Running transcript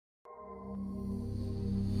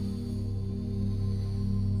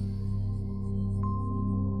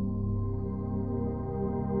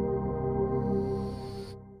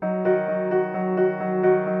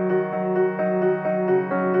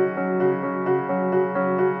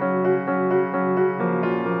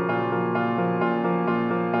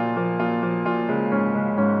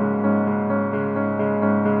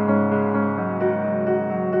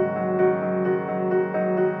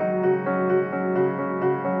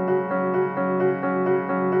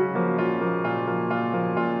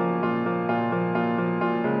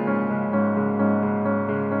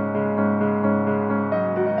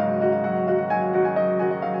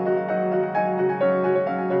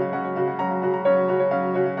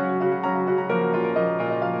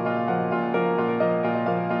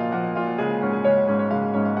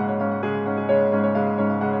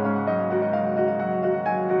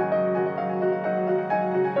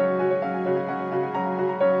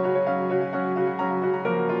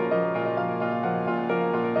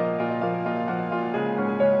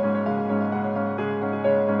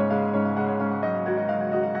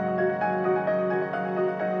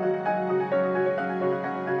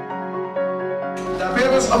the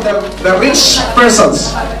appearance of the rich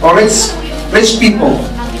persons or rich people.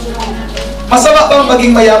 Masama ba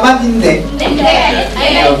maging mayaman? Hindi.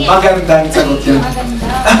 Magandang sagot yun.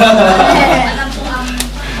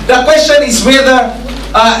 The question is whether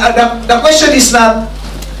the question is not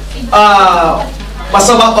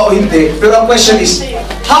masama ba o hindi, pero ang question is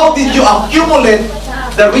how did you accumulate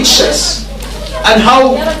the riches and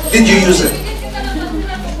how did you use it?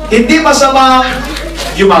 Hindi masama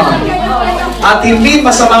yumaman at hindi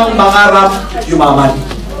masamang mangarap yumaman.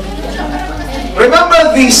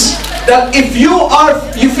 Remember this, that if you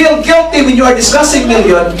feel guilty when you are discussing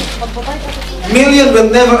million will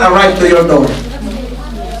never arrive to your door.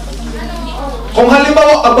 Kung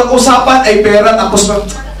halimbawa ang pag-usapan ay pera, tapos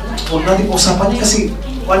huwag natin pag-usapan kasi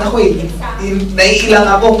wala ko naiilang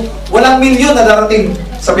ako. Walang milyon na darating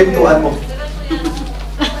sa pintuan mo.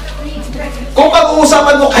 Kung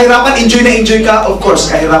pag-uusapan mo kahirapan, enjoy na enjoy ka, of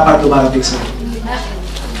course, kahirapan dumarating sa'yo.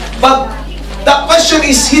 But the question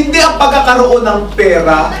is, hindi ang pagkakaroon ng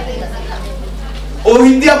pera o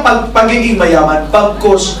hindi ang pagiging mayaman,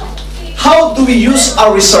 bagkus how do we use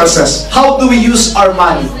our resources? How do we use our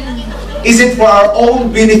money? Is it for our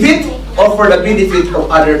own benefit or for the benefit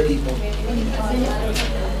of other people?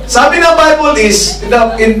 Sabi ng Bible is,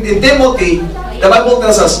 in Timothy, the Bible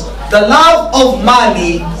tells us, the love of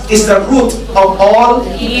money is the root of all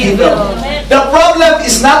evil. The problem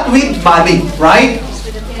is not with money, right?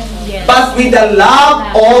 But with the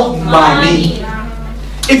love of money.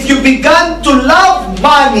 If you began to love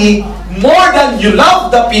money more than you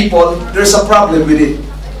love the people, there's a problem with it.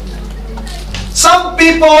 Some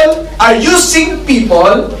people are using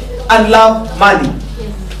people and love money.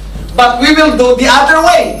 But we will do the other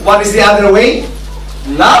way. What is the other way?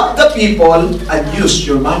 Love the people and use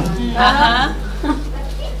your money.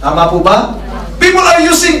 Tama po ba? People are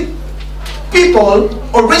using people,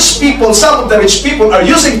 or rich people, some of the rich people are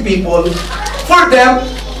using people for them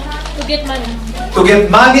to get money. To get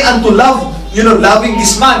money and to love, loving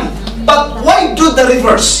this money. But why do the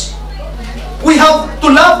reverse? We have to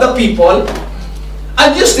love the people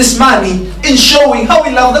and use this money in showing how we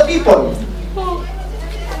love the people.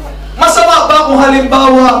 Masama ba kung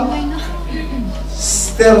halimbawa,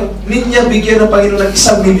 Sister, niya bigyan ng Panginoon ng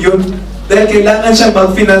 1 milyon dahil kailangan siyang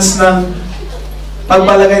mag-finance ng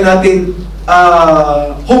pagpalagay natin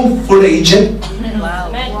home for the aged?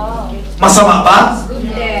 Masama ba?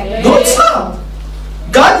 No, it's not.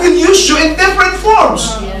 God will use you in different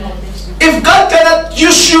forms. If God cannot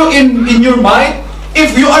use you in your mind,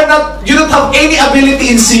 if you don't have any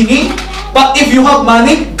ability in singing, but if you have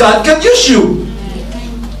money, God can use you.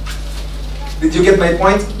 Did you get my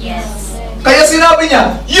point? Yes. Kaya sinabi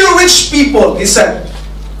niya, you rich people, he said,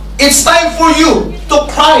 it's time for you to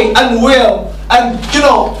cry and wail and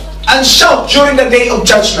and shout during the day of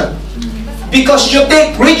judgment, because you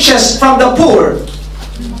take riches from the poor.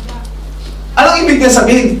 Anong ibig niya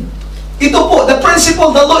sabihin? Ito po, the principle,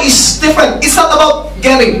 the law is different. It's not about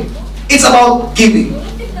getting. It's about giving.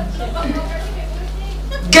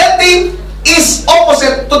 Getting is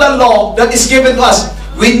opposite to the law that is given to us.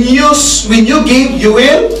 When you give, you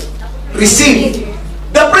will receive.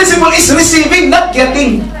 The principle is receiving, not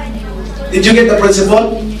getting. Did you get the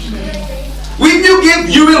principle? When you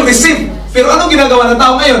give, you will receive. Pero anong ginagawa ng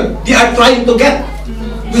tao ngayon? They are trying to get,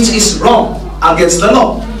 which is wrong, against the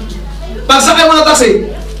law. Pagsakay mo ng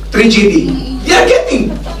taxi, 3GD. They are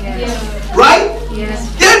getting. Right?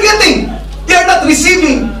 They are getting. They are not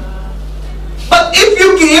receiving. But if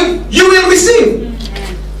you give, you will receive.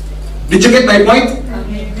 Did you get my point?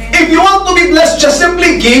 If you want to be blessed, just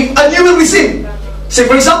simply give and you will receive. Say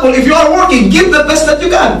for example, if you are working, give the best that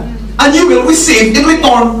you can. And you will receive in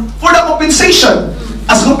return for the compensation.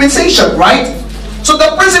 As compensation, right? So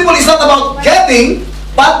the principle is not about getting,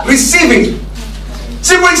 but receiving.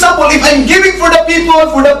 Say for example, if I'm giving for the people,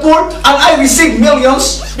 for the poor, and I receive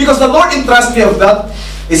millions, because the Lord entrusts me of that,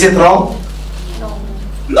 is it wrong?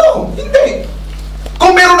 No, hindi.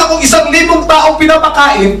 Kung meron akong 1,000 taong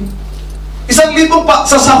pinapakain, 1,000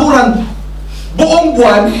 sa sahuran, buong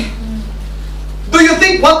buwan, do you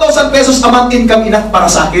think 1,000 pesos a month income enough para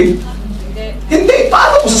sa akin? Hindi.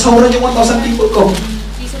 Paano ko sasahuran yung 1,000 people ko?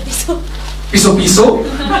 Piso-piso. Piso-piso?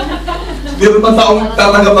 Meron pa taong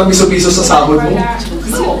tatanggap ng piso-piso sa sahod mo?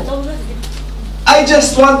 No. I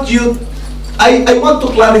just want you, I want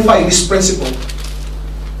to clarify this principle.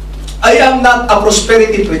 I am not a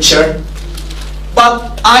prosperity preacher,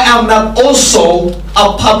 but I am not also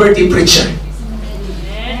a poverty preacher.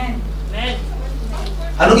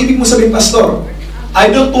 Anong ibig mo sabihin, Pastor? I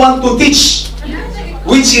don't want to teach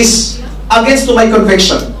which is against to my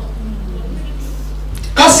conviction.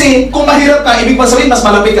 Kasi kung mahirap ka, ibig sabihin mas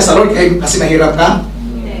malapit ka sa Lord kasi mahirap ka?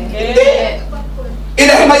 Hindi.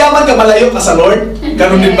 Dahil mayaman ka, malayo ka sa Lord?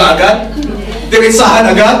 Ganun din ba agad? Diretsahan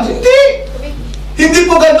agad? Hindi. Hindi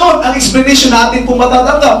po ganun ang explanation natin kung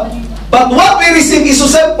matatanggap. But what we receive is so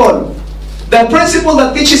simple. The principle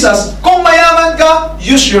that teaches us, kung mayaman ka,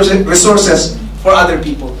 use your resources for other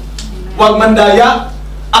people. Huwag mandaya.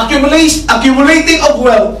 Accumulating of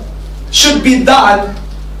wealth should be done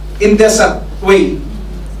in this way.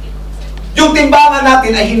 Yung timbangan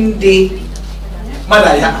natin ay hindi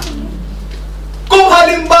malaya. Kung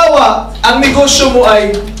halimbawa, ang negosyo mo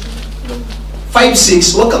ay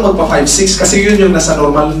 5-6, huwag kang magpa 5-6 kasi yun yung nasa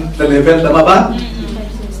normal na level, tama ba?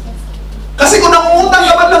 Kasi kung nangungutang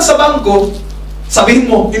ka man lang sa bangko, sabihin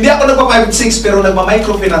mo, hindi ako nagpa 5-6 pero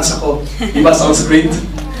nagpa-microfinance ako. Diba, sounds great?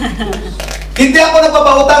 Hindi ako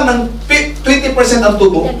nagpapautang ng 20% ang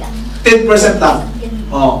tubo, 10% lang.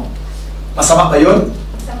 Oh. Masama ba yun?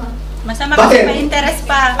 Masama kasi may interest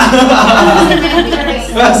pa.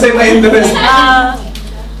 Kasi may interest.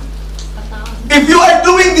 If you are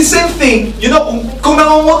doing the same thing, you know, kung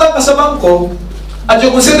nangungutang ka sa bangko, at you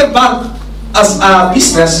consider bank as a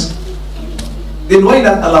business, then why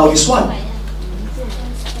not allow this one?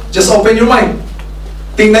 Just open your mind.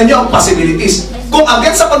 Tingnan nyo ang possibilities. Kung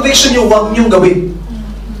against sa conviction nyo, huwag nyong gawin.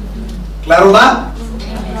 Klaro ba?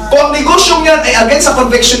 Kung ang negosyo nyan ay against sa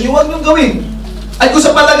conviction nyo, huwag nyong gawin. Ay kung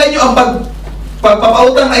sa palagay nyo ang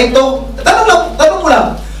pagpapautang na ito, tanong mo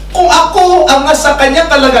lang, kung ako ang nasa kanyang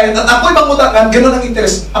kalagayan at ako'y mangutangan, gano'n ang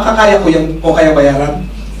interest, makakaya ko yan o kaya bayaran?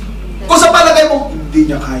 Kung sa palagay mo, hindi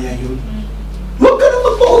niya kaya yun. Huwag ka nang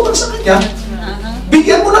magpautang sa kanya.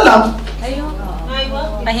 Bigyan mo na lang.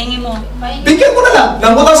 Pahingi mo. Bigyan mo na lang.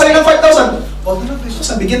 Nangutang sa'yo ng 5,000. Huwag na lang, Pesos.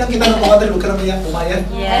 Bigyan lang kita ng 200. Huwag ka na umayad.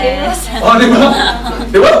 Yes. O, di ba?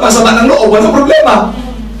 Di ba? Masama ng loob. Walang problema.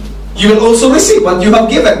 You will also receive what you have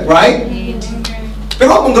given, right? Pero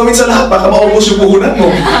huwag mong gawin sa lahat, baka maubos yung puhunan mo.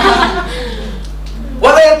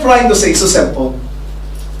 What I am trying to say, so simple.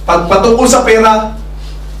 Pag patungkol sa pera,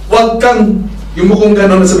 huwag kang yung mukhang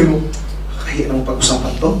gano'n na sabi mo, kaya nang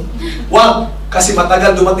pag-usapan to? Huwag, kasi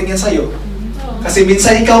matagal dumating yan sa'yo. Kasi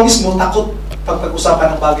minsan ikaw mismo takot pag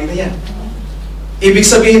pag-usapan ng bagay na yan. Ibig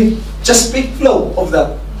sabihin, just speak flow of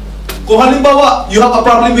that. Kung halimbawa, you have a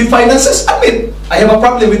problem with finances, admit, I have a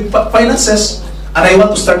problem with finances, and I want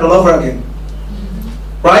to start all over again.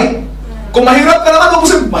 Right? Kung mahirap ka naman, huwag mo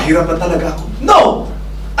sabihin, mahirap na talaga ako. No!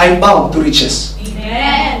 I'm bound to riches.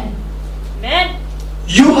 Amen. Amen.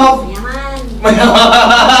 You have...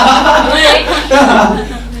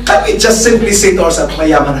 Can we just simply say to ourselves,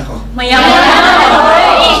 mayaman ako? Mayaman.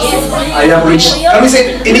 I am rich. Can we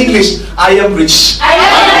say in English, I am rich? I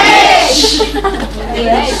am rich.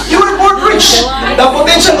 You were born rich. The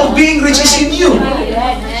potential of being rich is in you.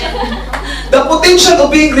 The potential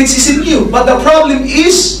of being rich is in you. But the problem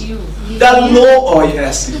is the law. Oh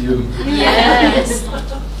yes, in you. Yes.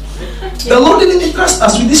 The Lord didn't entrust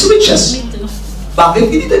us with these riches.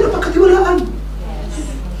 Bakit? Hindi tayo napagkatiwalaan.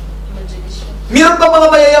 Meron ba mga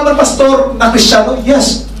mayayaman pastor na Kristiyano?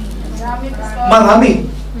 Yes. Marami.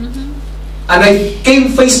 And I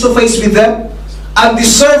came face to face with them and they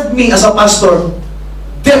served me as a pastor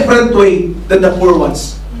different way than the poor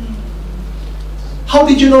ones. How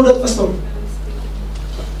did you know that, pastor?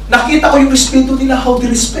 Nakita ko yung respeto nila, how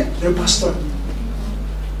they respect their pastor.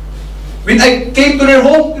 When I came to their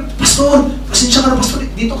home, pastor, pasensya ka na, pastor,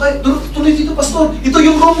 dito kayo, tuloy dito, pastor, ito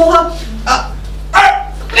yung room mo ha.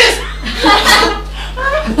 Please!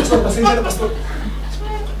 Pastor, pasensya na, pastor.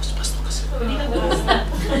 Pastor kasi.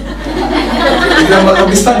 Biglang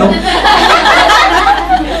magkabista, no?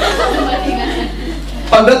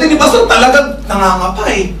 Pagdating ni pastor, talagang nangangapa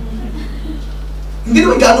eh. Hindi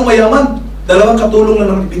naman gaano mayaman. 2 katulong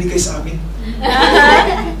lang naman binigay sa amin.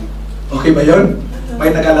 Okay ba yun?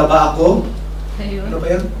 May nagalaba ako. Ano ba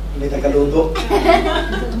yun? May nagaluto.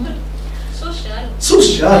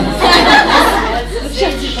 Social.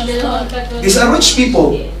 These are rich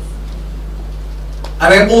people. And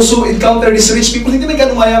I've also encountered these rich people. Hindi na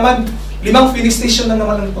gano'ng mayaman. 5 filling station lang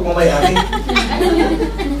naman ang pagmamayari.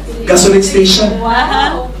 Gasoline station.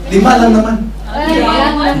 Wow. 5 lang naman.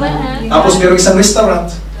 Amen. Tapos meron isang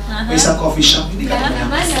restaurant. May isang coffee shop. Hindi ka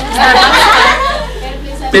mayaman.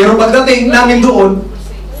 Pero pagdating namin doon,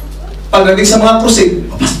 pagdating sa mga crusade,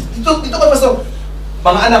 dito ka, pastor.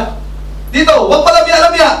 Mga anak, dito, huwag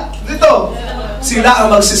palamya-lamya. Dito. Sila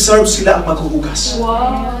ang magsiserve, sila ang maghuhugas.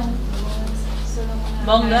 Wow.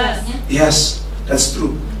 Bongga. Yes, that's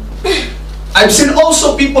true. I've seen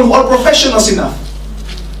also people who are professionals enough.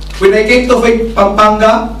 When I came to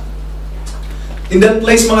Pampanga, in that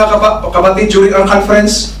place, mga kapatid, during our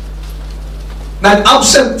conference,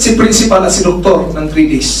 Nag-absent si principal at si doktor ng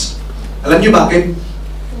 3 days. Alam niyo bakit?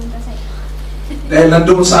 Dahil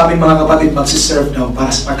nandun sa aming mga kapatid magsiserve daw para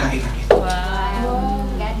sa pagkain namin.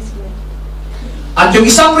 At yung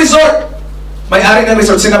isang resort, may-ari ng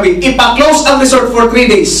resort, sinabi, ipa-close ang resort for 3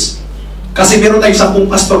 days. Kasi meron tayong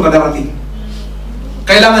 10 pastor na darating.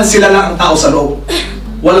 Kailangan sila lang ang tao sa loob.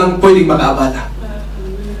 Walang pwedeng makaabala.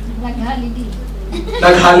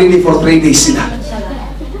 Nag-holiday for 3 days sila.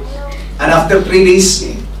 And after 3 days,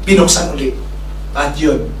 binuksan ulit. At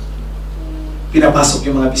yun, pinapasok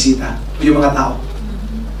yung mga bisita, o yung mga tao.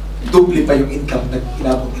 Double pa yung income na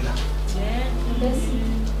inabot nila.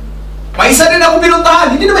 May isa din ako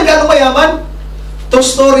pinuntahan, hindi naman gano'ng mayaman.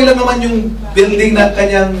 Two-story lang naman yung building na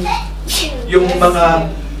kanyang, yung mga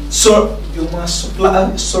surplus,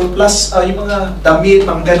 yung mga damit,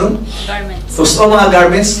 mga ganun. Garments. Mga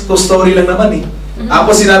garments, two-story lang naman eh.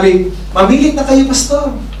 Ako sinabi, mamili na kayo,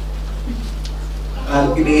 pastor.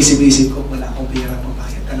 Iniisip-isip ko, wala akong pera ng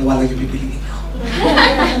bayad. Dalawa lang yung pipiliin ko.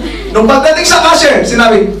 Nung pagdating sa cashier,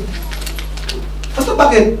 sinabi, pastor,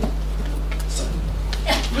 bakit?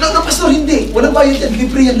 Wala na, pastor, hindi. Walang bayad yan.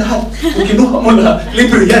 Libre yan lahat. Kung kinuha mo na,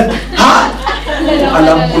 libre yan. Ha?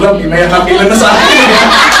 Alam ko lang, inayakapila na sa akin.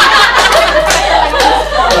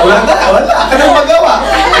 Wala. Ka nang magawa.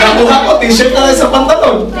 Nakuha ko, t-shirt na lang sa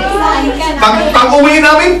pantalon. Pag-uwi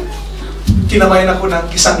namin, kinamayan ako ng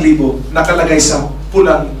 1,000 nakalagay sa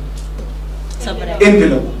pulang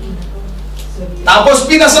envelope. Tapos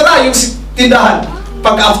pinasara yung tindahan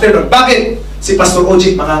pagka-after nun. Bakit? Si Pastor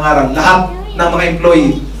Ojie mangangaral. Lahat ng mga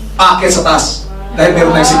employee paakyat sa taas dahil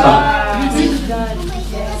meron tayong simba.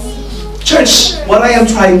 Church, what I am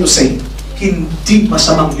trying to say, hindi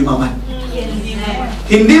masamang yumaman.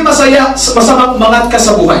 Hindi masamang umangat ka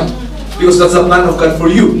sa buhay. Because that's the plan of God for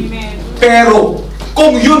you. Pero,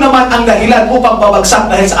 kung yun naman ang dahilan upang babagsak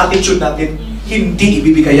dahil sa attitude natin, hindi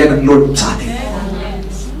ibibigay yan ng Lord sa atin.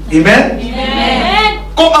 Amen? Amen.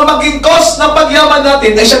 Kung ang maging cause ng pagyaman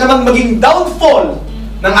natin ay siya naman maging downfall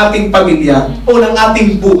ng ating pamilya o ng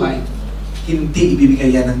ating buhay, hindi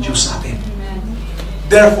ibibigay yan ng Diyos sa atin.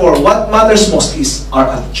 Therefore, what matters most is our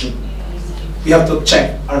attitude. We have to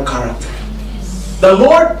check our character. The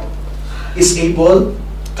Lord is able,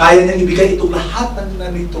 kaya niyang ibigay itong lahat ng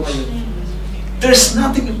nandito ngayon. There's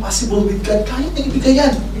nothing impossible with God. Kaya niyang ibigay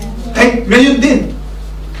yan. Kahit ngayon din.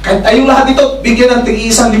 Kahit tayong lahat dito, bigyan ng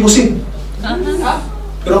tig-iisang limusin.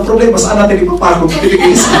 Pero ang problema, saan natin ipaparo kung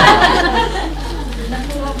bibigay isa?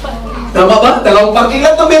 Tama ba? Dalawang parking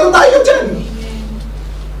lot na meron tayo dyan.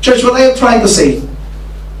 Church, what I am trying to say,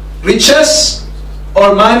 riches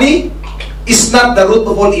or money is not the root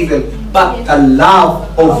of all evil, but the love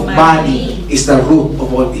of money is the root of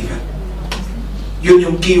all evil. Yun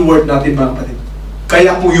yung keyword natin, mga kapatid.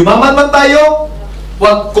 Kaya kung yumaman man tayo,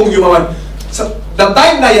 wag kung yumaman. Sa the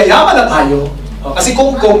time na yayaman na tayo, kasi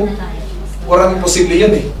kung walang imposible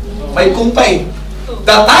yun eh. May kung pa eh.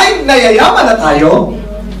 The time na yayaman na tayo,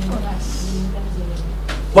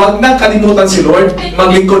 wag nang kalimutan si Lord,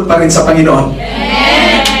 maglingkod pa rin sa Panginoon.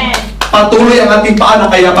 Patuloy ang ating paa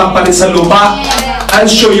na kayapak pa rin sa lupa, and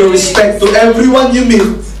show your respect to everyone you meet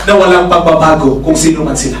na walang pagbabago kung sino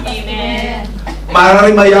man sila.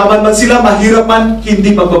 Maaaring mayaman man sila, mahirap man,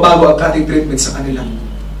 hindi magbabago ang ating treatment sa kanila.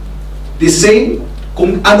 The same,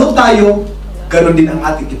 kung ano tayo, ganun din ang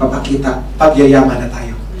ating ipapakita pag yayaman na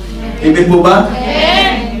tayo. Amen po ba?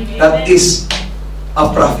 That is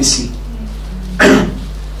a prophecy.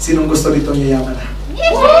 Sinong gusto dito yayaman na?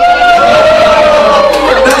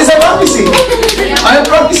 That is a prophecy. I am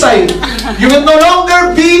prophesying. You will no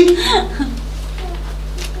longer be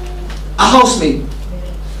a housemaid.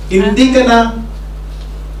 Hindi ka na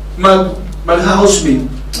mag-housemaid.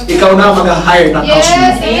 Ikaw na mag-hire ng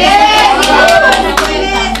housemaid.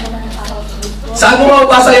 Saan mo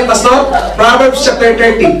mababasa yung pastor? Proverbs chapter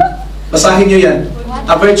 30. Basahin nyo yan.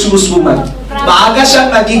 A virtuous woman. Maaga siyang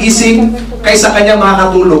nagigising kaysa kanyang mga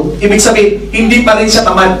katulong. Ibig sabihin, hindi pa rin siya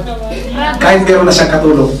tamad. Kahit meron na siyang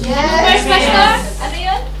katulong. First, pastor? Ano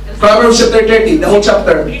yun? Proverbs chapter 30, the whole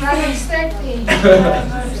chapter. Proverbs 30.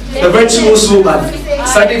 The virtuous woman.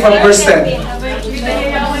 Starting from verse 10.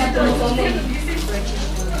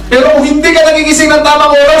 Pero kung hindi ka nagigising ng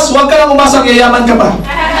tamang oras, huwag ka lang umasang yayaman ka pa.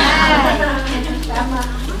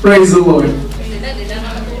 Praise the Lord.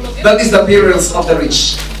 That is the appearance of the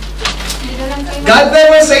rich. God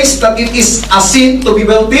never says that it is a sin to be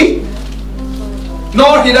wealthy.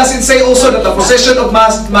 Nor He doesn't say also that the possession of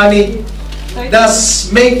money does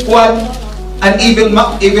make one an evil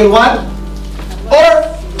one. Or,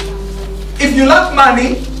 if you lack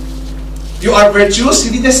money, you are virtuous.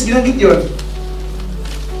 Hindi niya binanggit yun.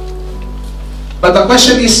 But the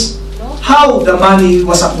question is, how the money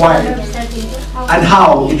was acquired and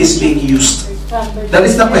how it is being used. That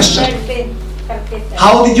is the question.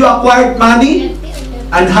 How did you acquire money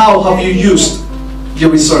and how have you used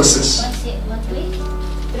your resources?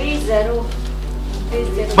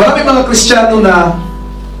 Marami mga Kristiyano na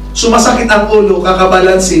sumasakit ang ulo,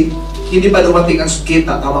 kakabalansi, hindi pa dumating ang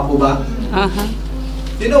kita. Tama po ba?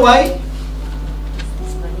 You know why?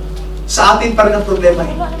 Sa atin pa rin ang problema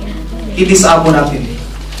eh. Hindi sa amo natin eh.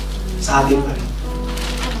 Sa atin pa rin.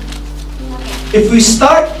 If we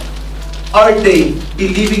start our day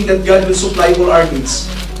believing that God will supply all our needs,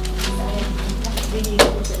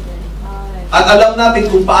 at alam natin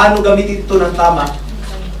kung paano gamitin ito ng tama,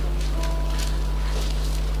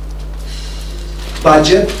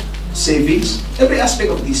 budget, savings, every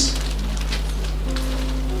aspect of this,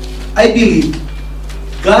 I believe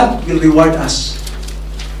God will reward us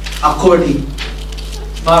according,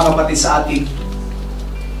 mga kapatid, sa ating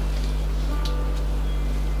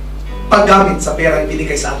paggamit sa pera yung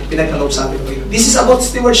binigay sa atin, pinagkaloob sa atin. This is about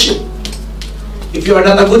stewardship. If you are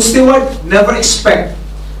not a good steward, never expect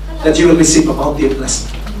that you will receive a bounty of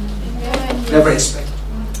blessing. Never expect.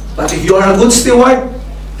 But if you are a good steward,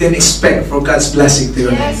 then expect for God's blessing to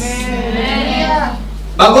your life.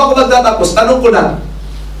 Bago ako magtatapos, tanong ko lang,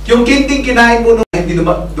 yung kinting kinain mo nung hindi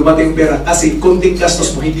dumating yung pera kasi kunting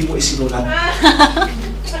gastos mo, hindi mo isinulat.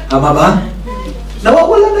 Tama ba?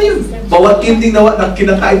 Nawawala na yun. Bawat kinting na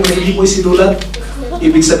kinakain mo, hindi mo isinulat.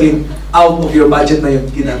 Ibig sabihin, out of your budget na yun,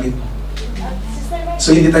 ginamit mo.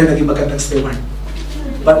 So hindi tayo naging magandang steward.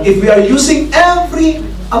 But if we are using every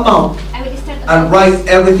amount and write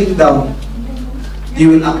everything down,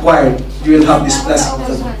 you will acquire, you will have this blessing of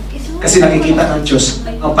the Lord. Kasi nakikita ng Diyos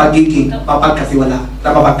ang pagiging mapagkatiwalaan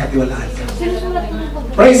ka.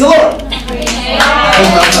 Praise the Lord!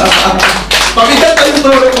 Pakita tayo yung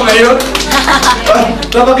turo ko ngayon.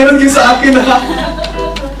 Napaganoon kayo sa akin na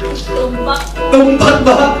tumpak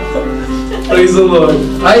ba? Praise the Lord.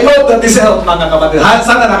 I hope that this help, mga kapatid.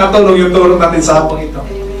 Sana nakatulong yung turo natin sa hapong ito.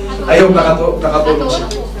 I hope nakatulong siya.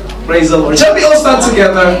 Praise the Lord. Shall we all stand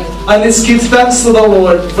together and let's give thanks to the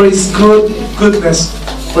Lord for His goodness,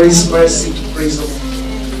 for His mercy. Praise the Lord.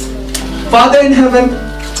 Father in heaven,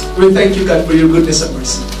 we thank you, God, for your goodness and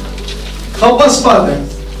mercy. Help us, Father,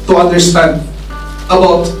 to understand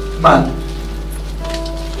about man.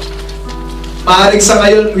 Maaaring sa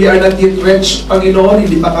ngayon, we are not yet rich, Panginoon,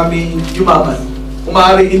 hindi pa kami yumaman.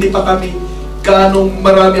 Maaaring hindi pa kami ganong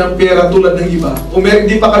marami ang pera tulad ng iba.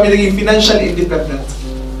 Hindi pa kami naging financially independent.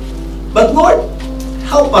 But Lord,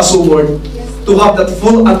 help us, O Lord, to have that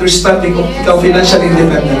full understanding of become financially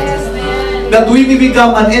independent. That we may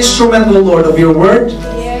become an instrument, O Lord, of your word.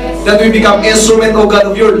 That we become instrument, O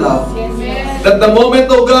God, of your love. That the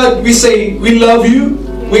moment, O God, we say, we love you,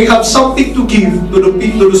 we have something to give to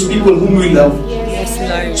those people whom we love. Yes,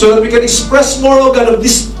 Lord. So that we can express more, O God, of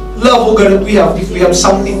this love, O God, that we have if we have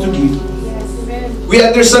something to give. We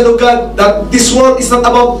understand, O God, that this world is not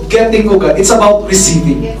about getting, O God, it's about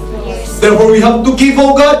receiving. Therefore, we have to give,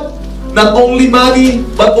 O God, not only money,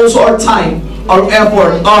 but also our time, our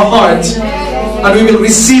effort, our heart. And we will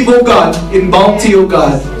receive, O God, in bounty, O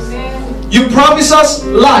God. You promise us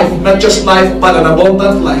life, not just life, but an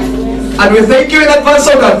abundant life. And we thank you in advance,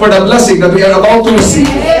 O God, for the blessing that we are about to receive.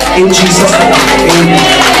 In Jesus' name. Amen.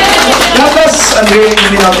 God bless, and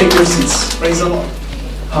we now take your seats. Praise the Lord.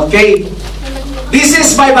 Okay. This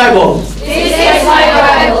is my Bible. This is my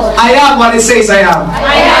Bible. I am what it says I am.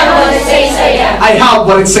 I am what it says I am. I have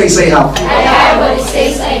what it says I have. I have what it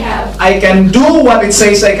says I have. I can do what it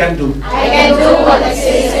says I can do. I can do what it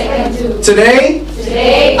says I can do. Today,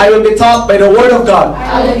 Today, I will be taught by the Word of God.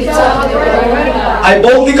 I will be taught the word of God. I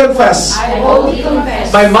boldly confess. I boldly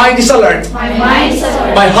confess. My mind is alert. My mind is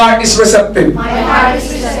alert. My heart is receptive. My heart is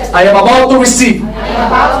receptive. I am about to receive I am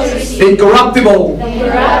about to receive the incorruptible, the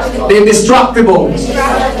incorruptible, the indestructible,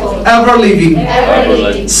 indestructible, ever-living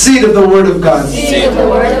ever-living seed of the Word of God. seed of the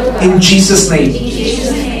word of God. In Jesus' name. In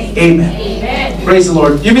Jesus' name. Amen. Amen. Praise the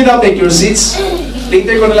Lord. You may now take your seats.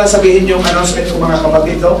 Later ko na lang sabihin yung announcement ko, mga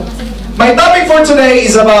kapatid. My topic for today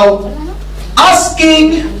is about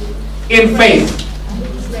asking in faith.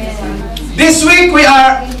 This week we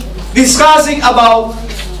are discussing about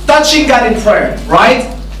touching God in prayer, right?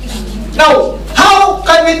 Now, how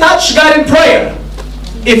can we touch God in prayer?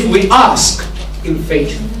 If we ask in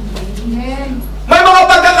faith. May mga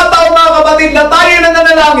pagkakataon, mga kapatid, na tayo na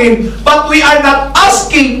nanalangin, but we are not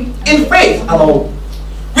asking in faith at all.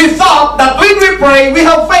 We thought that when we pray, we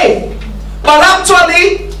have faith. But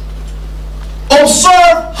actually,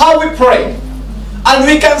 observe how we pray. And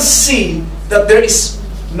we can see that there is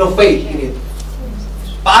no faith in it.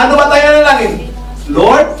 Paano ba tayo nanalangin?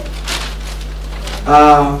 Lord,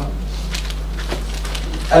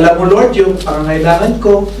 Alam mo, Lord, yung pangangailangan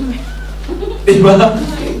ko. Di ba?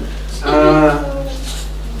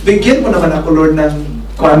 Bigyan mo naman ako, Lord, ng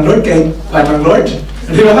kuhan, Lord, kahit kuhan ng Lord.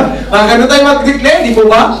 Di ba? Mga ganun tayo mag-declare, di po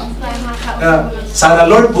ba? Sana,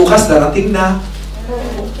 Lord, bukas darating na.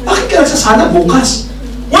 Bakit ka nagsasana bukas?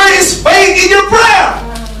 Where is faith in your prayer?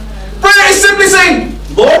 Prayer is simply saying,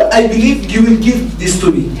 Lord, I believe you will give this to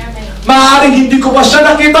me. Maaaring hindi ko pa siya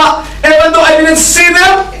nakita, even though I didn't see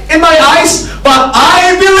them in my eyes, but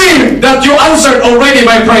I believe that you answered already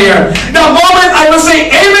my prayer. The moment I will say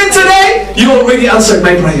amen today, you already answered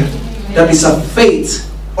my prayer. That is a faith,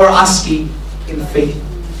 or asking in faith.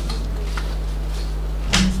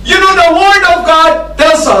 You know, the Word of God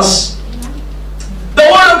tells us,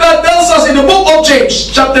 in the book of James,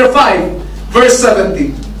 chapter 5, verse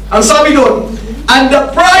 17. Ang sabi doon, and the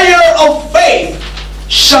prayer of faith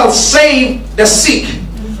shall save the sick,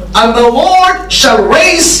 and the Lord shall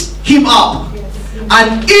raise him up.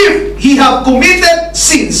 And if he have committed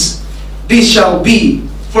sins, they shall be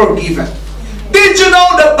forgiven. Did you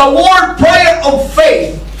know that the word prayer of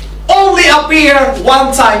faith only appear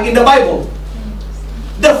one time in the Bible?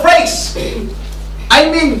 The phrase,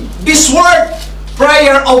 this word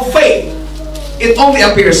prayer of faith, it only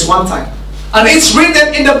appears one time. And it's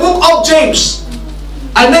written in the book of James.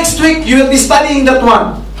 And next week, you will be studying that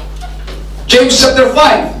one. James chapter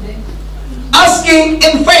 5. Asking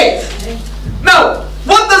in faith. Now,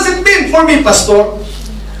 what does it mean for me, Pastor?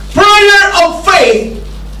 Prayer of faith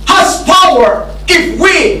has power if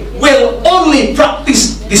we will only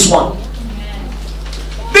practice this one.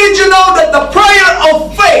 Did you know that the prayer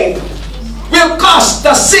of faith will cause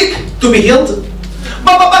the sick to be healed?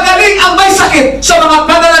 Mapapagaling ang may sakit sa mga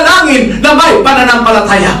pananalangin na may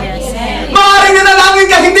pananampalataya. Maaaring nanalangin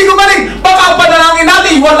ka, hindi gumaling, baka ang panalangin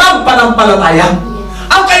natin walang pananampalataya.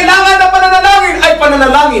 Ang kailangan na pananalangin ay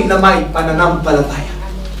pananalangin na may pananampalataya.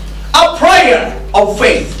 A prayer of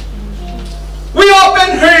faith. We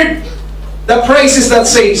often heard the phrases that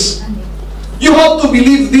says, you have to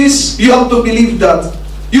believe this, you have to believe that.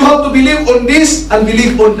 You have to believe on this and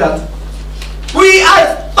believe on that. We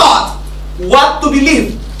are taught what to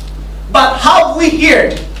believe. But have we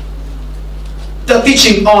heard the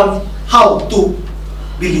teaching on how to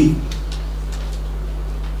believe?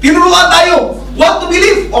 Tinuruan tayo what to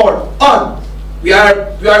believe or on. We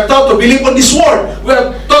are taught to believe on this word. We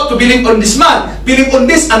are taught to believe on this man, believe on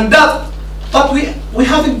this and that. But we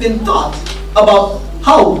haven't been taught about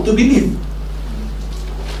how to believe.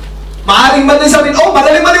 Maaring man din sabihin,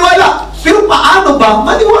 madaling maniwala. Pero paano ba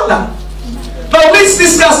maniwala? Now let's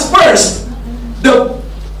discuss first the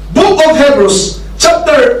book of Hebrews,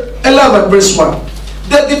 chapter 11, verse 1.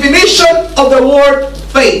 The definition of the word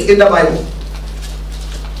faith in the Bible.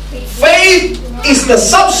 Faith is the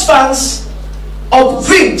substance of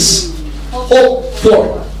things hoped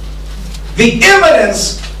for, the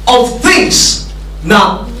evidence of things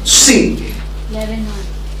not seen.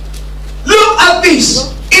 Look at this.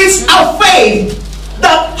 It's a faith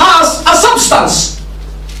that has a substance.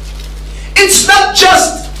 It's not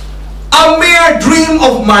just a mere dream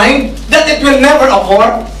of mine that it will never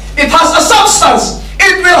occur. It has a substance.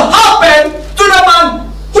 It will happen to the man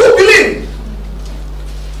who believes.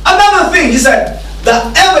 Another thing, he said, the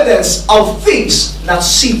evidence of things not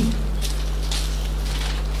seen.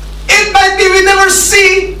 It might be we never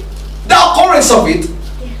see the occurrence of it,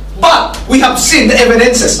 but we have seen the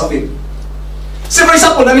evidences of it. So for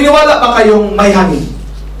example, naniniwala ba kayong may hangin?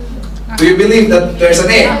 Do you believe that there's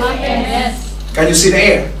an air? Yes. Can you see the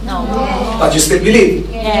air? No. But you still believe.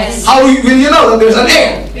 Yes. How will you know that there's an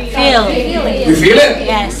air? Feel. You feel it?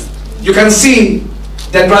 Yes. You can see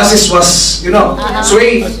that grasses was,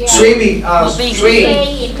 swaying,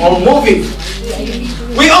 or moving.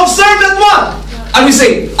 We observe that one, and we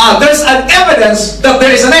say, there's an evidence that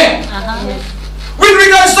there is an air. With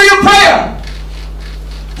regards to your prayer,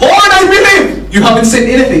 Lord, I believe. You haven't said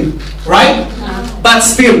anything, right? But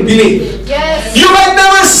still believe. Yes. You might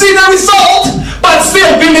never see the result, but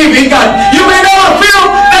still believe in God. You may never feel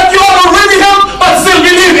that you are already helped, but still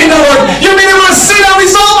believe in the Lord. You may never see the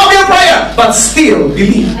result of your prayer, but still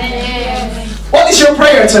believe. What is your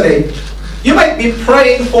prayer today? You might be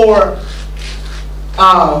praying for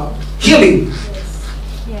healing.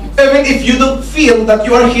 Even if you don't feel that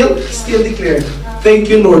you are healed, still declare, thank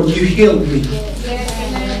you, Lord, you healed me.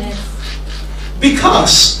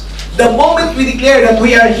 Because the moment we declare that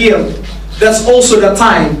we are healed, that's also the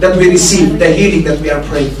time that we receive the healing that we are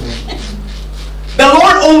praying for. The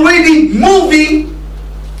Lord already moving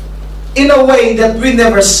in a way that we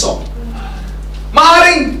never saw.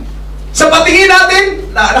 Maaring sa patingin natin,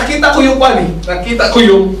 nakita ko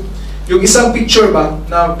yung Yung isang picture ba,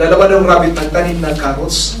 na dalawa ng rabbit nagtanim ng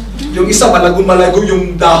carrots. Yung isa, malago-malago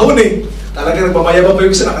yung dahon eh. Talaga nagmamayabang pa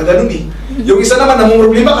yung isa, nakaganon eh. Yung isa naman,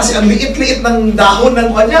 namumroblema kasi ang liit-liit ng dahon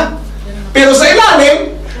ng kanya. Pero sa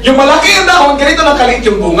ilalim, yung malaki yung dahon, ganito lang kaliit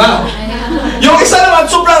yung bunga. Yung isa naman,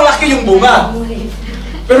 sobrang laki yung bunga.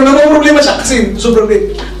 Pero namumroblema siya kasi sobrang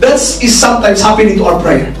liit. That is sometimes happening to our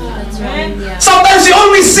prayer. Sometimes we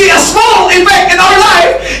only see a small effect in our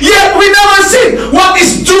life, yet we never see what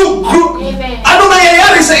is true. Ano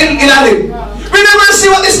nangyayari sa ilalim? We never see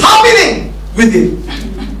what is happening within.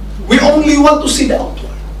 We only want to see the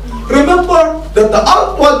outward. Remember that the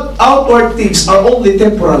outward things are only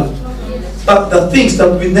temporal, but the things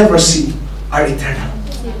that we never see are eternal.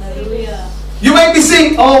 You might be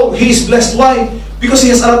saying, oh, he is blessed. Why? Because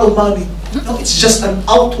he has a lot of money. No, it's just an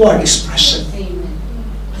outward expression.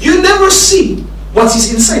 You never see what is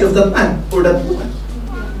inside of that man or that woman.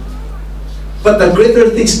 But the greater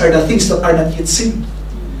things are the things that are not yet seen.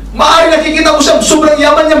 Maaari nakikita mo siya, sobrang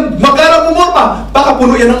yaman niya, magkano pumorma, baka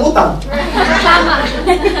puno yan ng utang.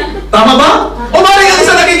 Tama ba? O maaari ang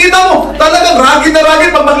isa nakikita mo, talagang ragid na ragid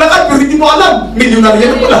pag maglakad, pero hindi mo alam, milyonarya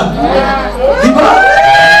na pala. Di ba?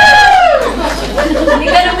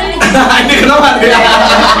 Hindi ka naman.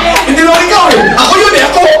 Hindi naman ikaw eh. Ako yun eh,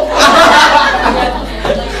 ako.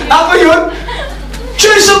 Ako yun.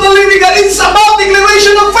 Church of the Living God, it's about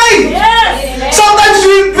declaration of faith. Yes. Sometimes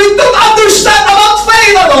we don't understand about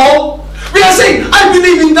faith at all. We are saying, I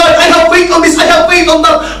believe in God, I have faith on this, I have faith on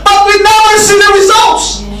that. But we never see the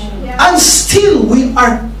results. And still, we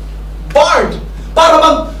are barred. Para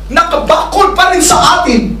bang nakabakol pa rin sa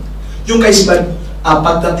atin. Yung kaisipan,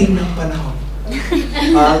 pagdating ng panahon.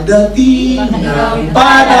 Pagdating ng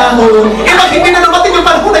panahon. Bakit hindi na dumating yung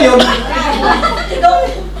panahon na yun?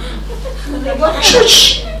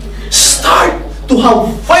 Church, start to have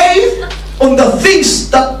faith on the things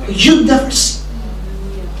that you never see.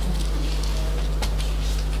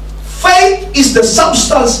 Faith is the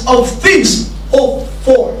substance of things hoped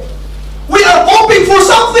for. We are hoping for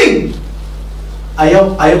something.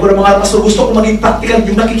 Ayaw ko na mga pastor, gusto ko maging practical.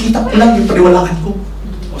 Yung nakikita ko lang, yung paniwalaan ko.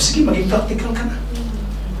 O sige, maging practical ka na.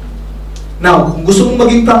 Now, kung gusto mong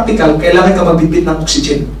maging practical, kailangan ka magbibit ng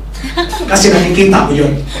oxygen. Kasi nakikita mo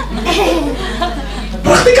yun.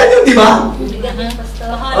 Practical yun, di ba?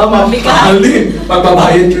 Mahal din.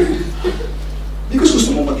 Magbabayad yun. Because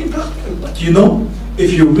gusto mong maging practical. But you know,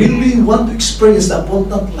 if you really want to experience the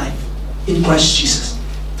abundant life in Christ Jesus,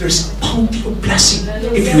 there's a bounty of blessing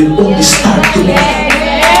if you will only start to believe.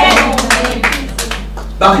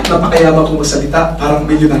 Bakit napakayabang kong magsalita? Parang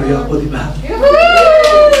milyonaryo ako, di ba?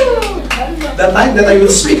 The time that I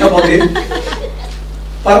will speak about it,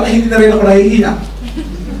 parang hindi na rin ako nahihiya.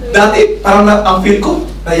 Dati, parang ang feel ko,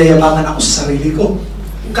 nayayabangan ako sa sarili ko.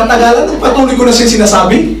 Katagalan, nung patuloy ko na siya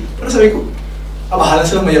sinasabi, pero sabi ko, bahala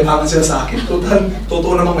silang mayabangan sila sa akin.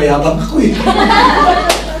 Totoo namang mayabang ako eh.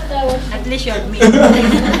 At least you're me.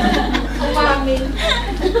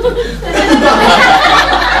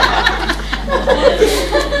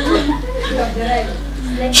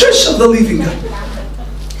 Church of the Living God.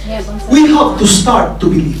 We have to start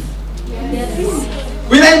to believe.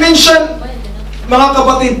 When I mentioned, mga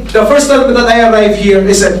kapatid, the first time that I arrived here,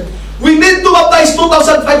 I said, we need to baptize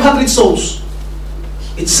 2,500 souls.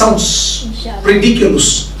 It sounds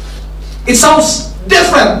ridiculous. It sounds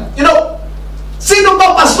different. You know, sino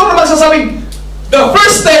ba pastor na magsasabing, the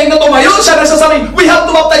first day na tumayo siya nagsasabing, we have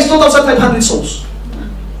to baptize 2,500 souls.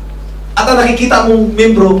 At ang nakikita mong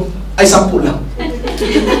membro ay 10 lang.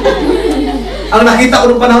 Ang nakita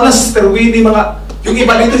ko nung panahon na, Sister Winnie, yung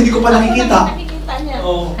iba dito hindi ko pa nakikita.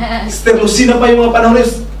 Oh, Sister Lucina pa yung mga panahon na,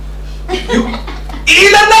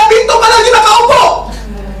 ilan na dito pa lang yung nakaupo.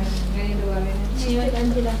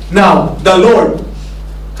 Now, the Lord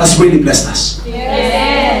has really blessed us.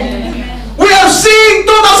 We are seeing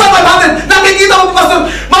 2,500. Nakikita ko, Pastor,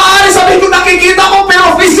 maaari sabihin ko nakikita ko,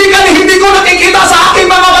 pero physically hindi ko nakikita sa aking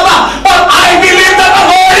mga mata. But I believe that the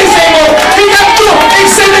Lord is able. He can do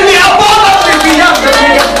exceedingly abundantly beyond that we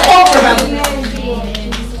can comprehend.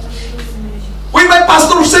 When my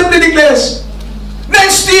pastor simply declares,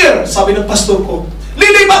 next year, sabi ng pastor ko,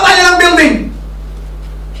 lilipat tayo ng building.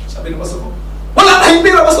 Sabi ng pastor ko, wala tayong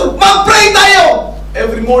pira, pastor. Mag-pray tayo!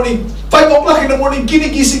 Every morning, 5 o'clock in the morning,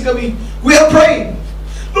 ginigising kami. We are praying.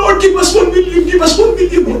 Lord, give us 1 million, give us 1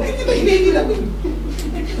 million. Hindi na hinihingi namin.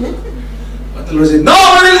 But the Lord said, no,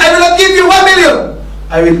 I will not give you 1 million.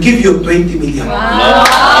 I will give you 20 million. Wow!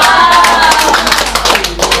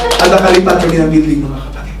 At nakalipat kami ng building, mga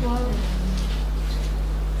kapatid.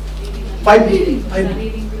 5,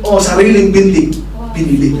 sariling building.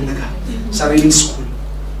 Binili talaga. Sariling school.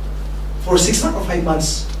 For 6 months or 5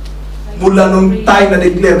 months, Mula nung time na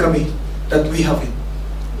declare kami that we have it.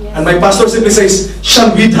 And my pastor simply says,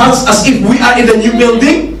 shall we dance as if we are in the new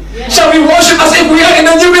building? Shall we worship as if we are in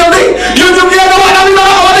the new building? Yun yung ginagawa namin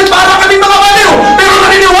mga kapatid para kami mga baliw. Pero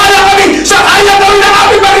naniniwala kami sa kaya kami ng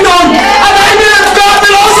aming Panginoon. And I believe God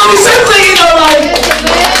will also be something in our life.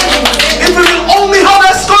 If we will only have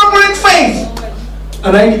that corporate faith.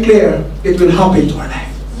 And I declare, it will happen to our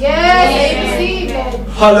life. Yes, I receive it.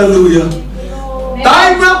 Hallelujah.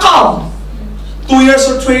 Time will come. 2 years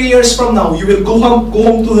or 3 years from now, you will go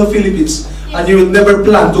home to the Philippines and you will never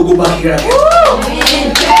plan to go back here again.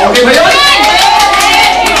 Okay ba yun?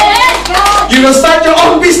 You will start your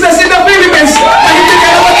own business in the Philippines na hindi ka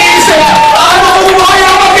na mag-iisip paano mabuhay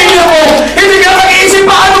ang pamilya mo. Hindi ka na mag-iisip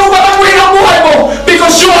paano mo patamuhin ang buhay mo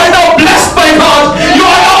because you are now blessed by God. You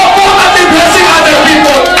are now abundantly blessing other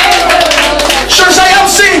people. Sure, I am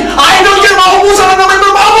saying, I don't care maubusan na naman,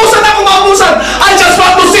 maubusan ako, maubusan. I just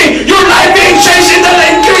want to see your life being changed in the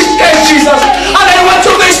name of Jesus. And I want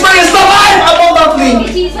you to experience the life abundantly.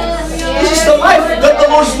 This is the life that the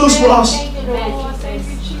Lord does for us.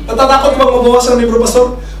 Natatakot bang mabawasan ng membro,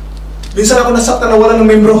 Pastor? Minsan ako nasaktan na wala ng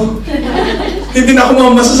membro. Hindi na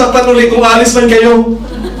ako masasaktan ulit kung alis man kayo.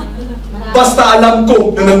 Basta alam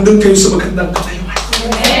ko na nandun kayo sa magandang katayuan.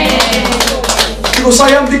 Because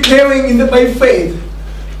I am declaring in my faith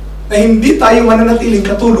na hindi tayo mananatiling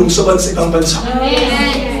katulong sa ibang bansa.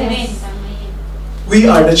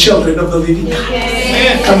 We are the children of the living God.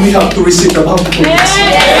 And we have to receive the bountiful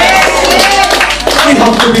blessing. We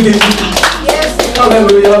have to believe in God.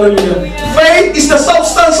 Hallelujah, hallelujah. Faith is the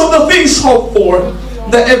substance of the things hoped for,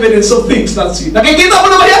 the evidence of things not seen. Nakikita mo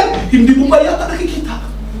na ba yan? Hindi mo ba yata nakikita?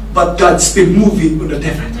 But God's still moving on a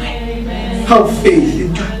different way. Have faith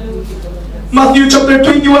in God. Matthew chapter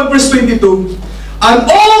 21 verse 22. And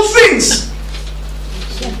all things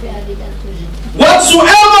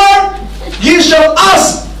whatsoever ye shall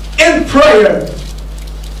ask in prayer,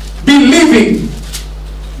 believing,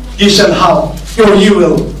 ye shall have, or you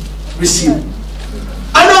will receive.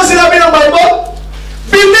 Ano ang sinabi ng Bible?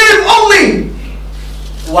 Believe only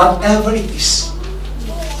whatever it is.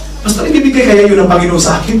 Pastor, ibibigay kaya yun ng Panginoon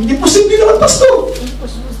sa akin? Imposible naman, Pastor.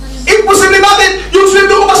 Imposible natin. Yung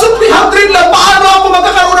sweldo ko, Pastor, 300 lang. Paano ako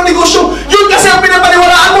magkakaroon ng negosyo? Yun kasi ang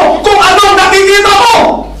pinapaniwalaan mo kung anong nakikita mo.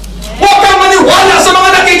 Huwag kang maniwala sa mga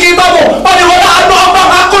nakikita mo. Paniwalaan mo ang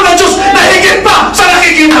pangako ng Diyos na higit pa sa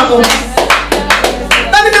nakikita mo.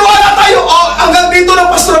 Naniniwala tayo, hanggang dito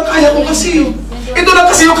lang, Pastor, kaya ko kasi yun. Ito na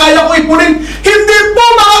kasi yung kaya ko ipunin. Hindi po,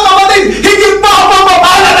 mga kapatid, higit pa ang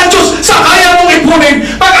pagpapala ng Diyos sa kaya mong ipunin.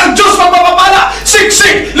 Pag ang Diyos magpapapala,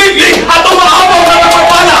 siksik, liglig, at umahabaw na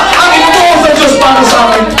pagpapala ang inutuon ng Diyos para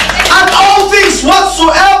sa akin. And all things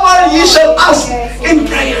whatsoever ye shall ask in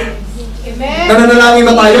prayer. Amen.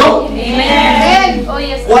 Nananalangin na tayo? Amen. Oh,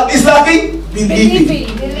 yes. What is lacking?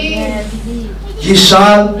 Believing. Believe. Ye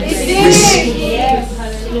shall receive. Yes.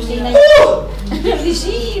 Oh!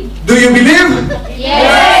 Receive. Do you believe?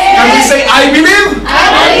 Yes. Can we say, I believe? I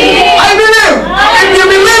believe. I believe. If you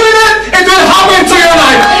believe in it, it will happen to your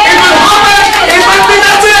life. It will happen. It might be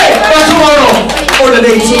not today, but tomorrow or the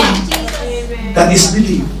day to come. That is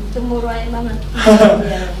believe. Tomorrow ay mga.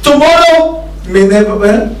 Tomorrow may never,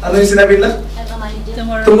 well, ano yung sinabi nila?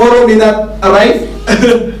 Tomorrow. Tomorrow may not arrive.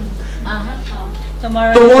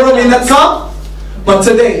 Tomorrow. Tomorrow may not come. But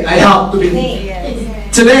today, I have to believe.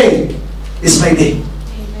 Today is my day.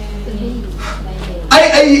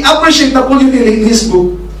 I appreciate Napoleon Hill in his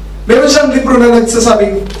book. Meron siyang libro na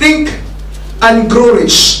nagsasabing, Think and Grow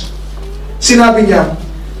Rich. Sinabi niya,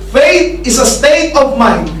 faith is a state of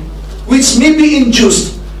mind which may be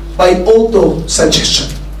induced by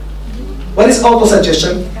auto-suggestion. What is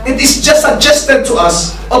auto-suggestion? It is just suggested to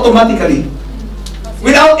us automatically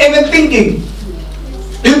without even thinking.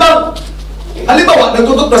 Halimbawa,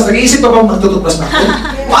 nagtututbrush, nag-iisip pa bang magtututbrush na ako?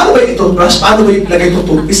 Paano ba yung itutbrush? Paano ba yung ilagay itong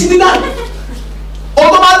toothpaste? Hindi na.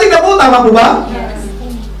 Automatic na po, tama po ba?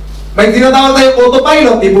 May tinatawag tayo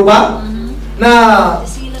autopilot, di po ba? Na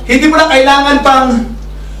hindi mo na kailangan pang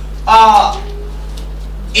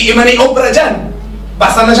i-maniobra dyan.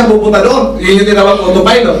 Basta na siya pupunta doon. Yun yung tinatawag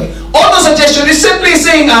autopilot. Auto-suggestion is simply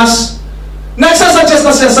saying us, nagsasuggest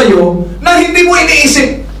na siya sa'yo na hindi mo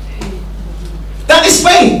iniisip. That is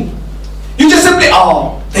faith. You just simply,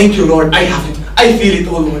 oh, thank you Lord, I have it. I feel it,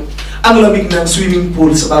 oh Lord. Ang lamig ng swimming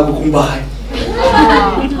pool sa bago kong bahay.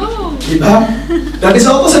 Diba? That is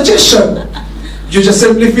auto-suggestion. You just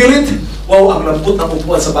simply feel it. Wow, ang lambot ng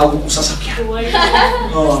upuan sa bago kong sasakyan.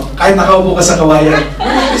 Oh, kahit nakaupo ka sa kawayan.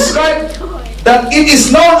 Describe that it is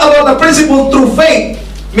known about the principle through faith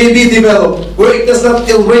may be developed where it does not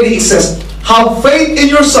already exist. Have faith in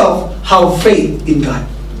yourself. Have faith in God.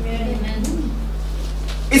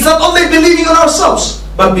 It's not only believing on ourselves,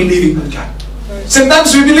 but believing on God.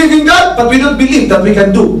 Sometimes we believe in God, but we don't believe that we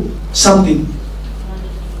can do something.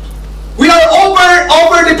 We are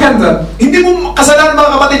over-dependent. Hindi mo kasalanan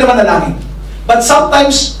mga kapatid na manalangin. But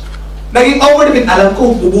sometimes, naging over-dependent. Alam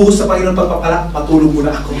ko, bubuhos sa Panginoon pagpapala, matulog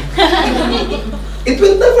muna ako. It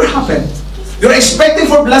will never happen. You're expecting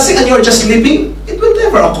for blessing and you're just sleeping, it will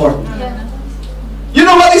never occur. You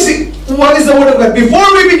know what is the word of God? Before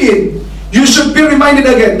we begin, you should be reminded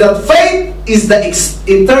again that faith is the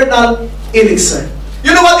eternal elixir.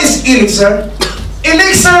 You know what is elixir?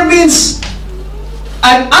 Elixir means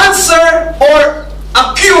an answer or a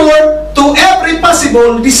cure to every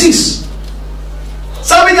possible disease.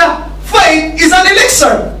 Sabi niya, faith is an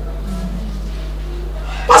elixir.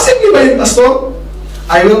 Posible ba yun, Pastor?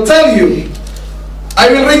 I will tell you. I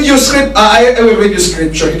will read you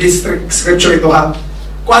scripture. Hindi scripture ito, ha?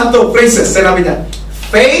 Quanto phrases, sinabi niya.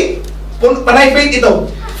 Faith, panay faith ito.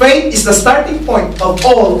 Faith is the starting point of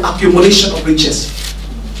all accumulation of riches.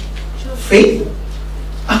 Faith?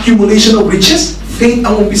 Accumulation of riches? Faith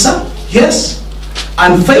ang umpisa? Yes.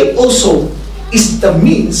 And faith also is the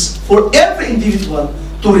means for every individual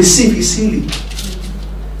to receive his healing.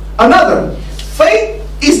 Another, faith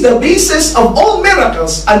is the basis of all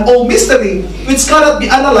miracles and all mystery which cannot be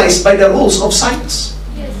analyzed by the rules of science.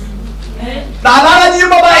 Yes. Naalala niyo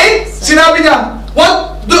yung babae? Sinabi niya,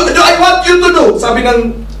 what do I want you to do? Sabi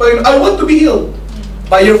ng Panginoon, I want to be healed.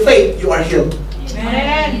 By your faith, you are healed.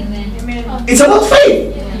 Amen. It's about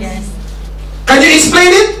faith. Yes. Can you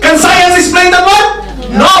explain it? Can science explain that one?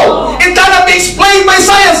 No! It cannot be explained by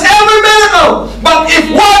science, every miracle. But if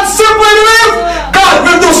one simply believe, God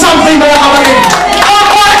will do something, mga kapatid. Our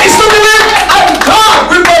part is to believe, and God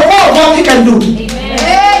will perform what He can do.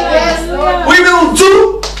 We will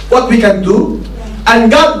do what we can do,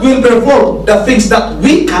 and God will perform the things that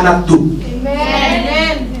we cannot do.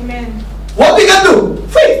 What we can do?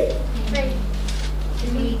 Faith.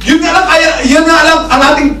 Yun nga lang ang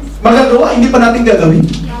ating magagawa, hindi pa natin gagawin.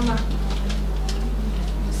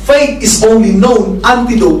 Faith is only known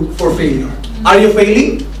antidote for failure. Are you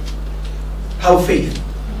failing? Have faith.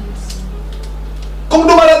 Kung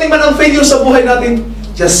dumarating man ang failure sa buhay natin,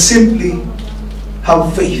 just simply have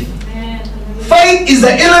faith. Faith is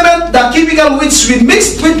the element, the chemical which we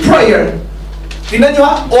mixed with prayer. Tingnan nyo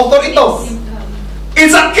ha, author ito.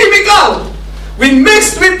 It's a chemical. We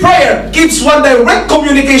mixed with prayer keeps one direct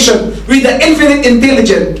communication with the infinite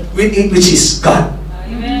intelligence, which is God.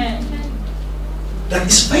 Amen. That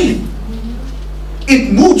is faith. It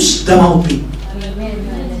moves the mountain.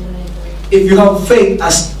 If you have faith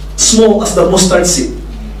as small as the mustard seed,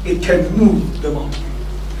 it can move the mountain.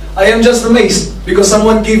 I am just amazed because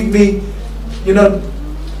someone gave me,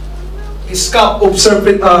 his cup of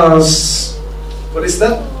serpent, what is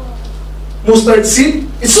that? Mustard seed.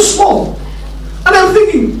 It's so small. And I'm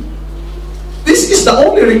thinking, this is the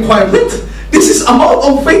only requirement. This is amount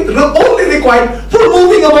of faith only required for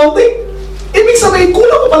moving a mountain. Ibig sabihin,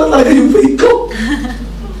 kulang ko pala talaga yung faith ko.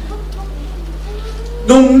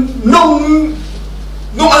 Nung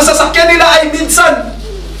ang sasakyan nila ay minsan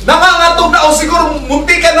nangangatog na o siguro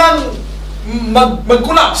munti ka ng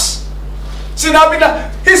mag-collapse. Sinabi na,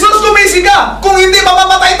 Jesus, gumising ka! Kung hindi,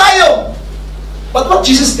 mamamatay tayo! But what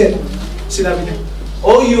Jesus did? Sinabi niya,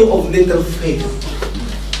 "O you of little faith."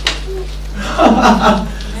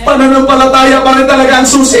 Pananampalataya pa rin talaga ang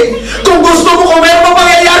susi. Kung gusto mo, kung meron pa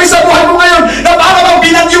pangyayari sa buhay mo ngayon, na para bang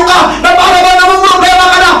binagyo ka, na para bang namumroblema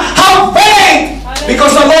ka na, have faith!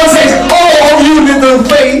 Because the Lord says, "Oh, you little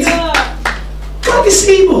faith." God is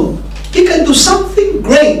able. He can do something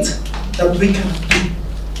great that we cannot do.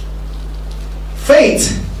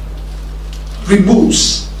 Faith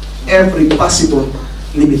removes every possible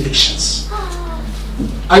limitations.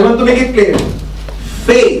 I want to make it clear.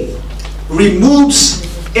 Faith removes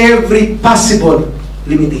every possible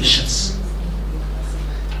limitations.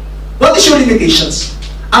 What is your limitations?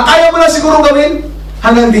 Ang kaya mo na siguro gawin,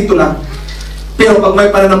 hanggang dito lang. Pero pag may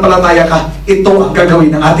pananampalataya ka, ito ang gagawin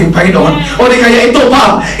ng ating Panginoon. O di kaya ito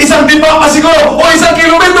pa, isang diba pa siguro, o isang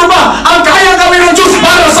kilometro pa, ang kaya gawin ng Diyos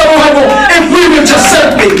para sa buhay mo, if we will just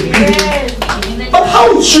simply believe. But how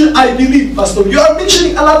should I believe, Pastor? You are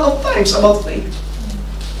mentioning a lot of times about faith.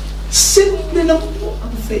 Simple lang po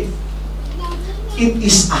ang faith. It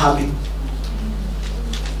is a habit.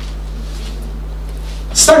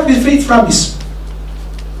 Start with faith promise.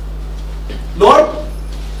 Lord,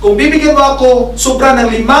 kung bibigyan mo ako sobra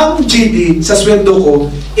ng 5 GD sa sweldo ko,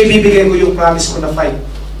 ibibigay ko yung promise ko na 5.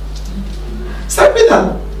 Start with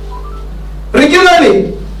that.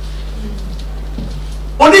 Regularly.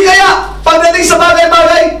 O di kaya, pagdating sa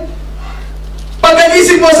bagay-bagay,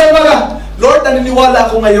 pagkagising mo sa mga, Lord, naniniwala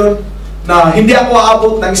ako ngayon na hindi ako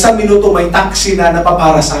aabot ng 1 minuto may taxi na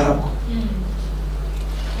napapara sa harap ko.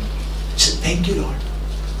 Just thank you, Lord.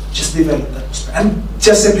 Just develop that. And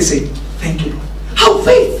just simply say, thank you, Lord. Have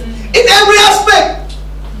faith in every aspect.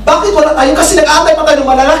 Bakit wala tayo? Kasi nag-aantay pa tayo ng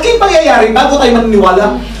malalaking pangyayari bago tayo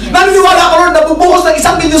maniniwala. Naniniwala ako, Lord, na bubuhos ng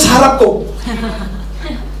 1 milyon sa harap ko.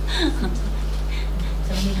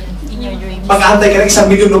 Mag-aantay ka ng 1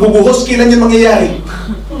 milyon na bubuhos, kailan yun mangyayari?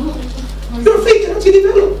 Your faith cannot be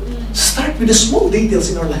developed. Start with the small details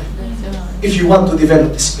in our life. If you want to develop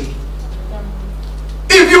this faith.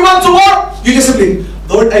 If you want to work, you just simply,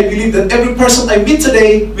 Lord, I believe that every person I meet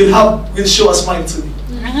today will show a smile to me.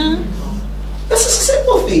 That's a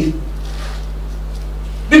simple faith.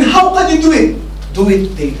 Then how can you do it? Do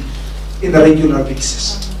it daily, in a regular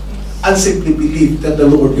basis. And simply believe that the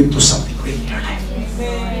Lord will do something great in your life.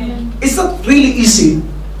 It's not really easy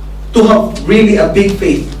to have really a big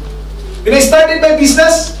faith. When I started my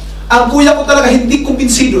business, ang kuya ko talaga hindi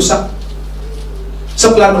kumbinsido sa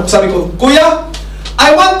plano. Sabi ko, Kuya,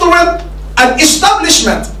 I want to rent an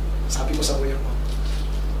establishment. Sabi ko sa kuya ko,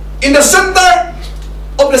 in the center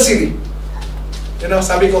of the city. You know,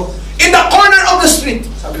 sabi ko, in the corner of the street.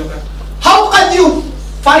 Sabi ko, how can you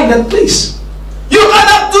find that place? You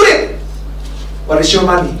cannot do it. What is your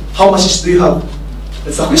money? How much do you have?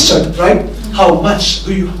 That's the question, right? How much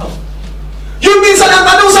do you have? Yun minsan ang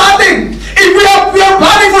tanong sa atin. If we are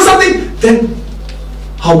planning for something, then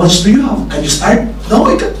how much do you have? Can you start?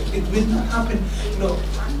 No, it will not happen. You know,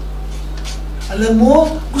 alam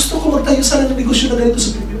mo, gusto ko magtayo sana ng negosyo na ganito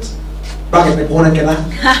sa Pilipinas. Bakit? May puhunan ka na?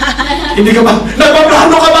 Hindi ka ba?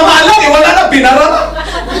 Nagpaplano ka ba maalam? Wala na, pinara na.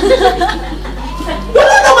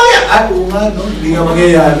 Wala na mangyayari. Oo nga, no? Hindi nga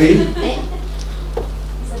mangyayari.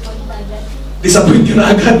 Disappoint you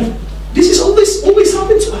na agad. This is always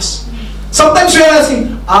happens to us. Sometimes we are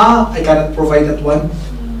asking, I cannot provide that one.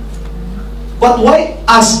 But why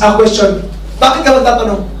ask a question? Bakit ka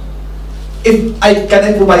magtatanong? Can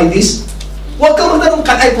I provide this? Huwag ka magtanong,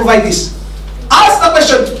 can I provide this? Ask the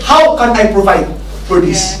question, how can I provide for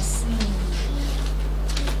this? Yes.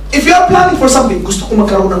 If you are planning for something, gusto ko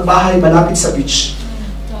magkaroon ng bahay malapit sa beach.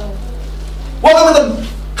 Huwag ka magtanong,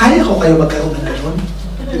 kaya ko kayo magkaroon ng gano'n?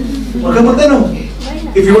 Huwag ka magtanong.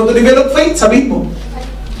 If you want to develop faith, sabihin mo,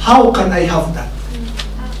 how can I have that?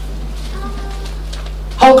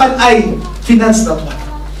 How can I finance that one?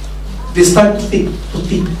 They start to think.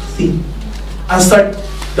 And start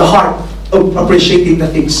the heart of appreciating the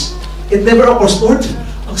things. It never occurs, Lord,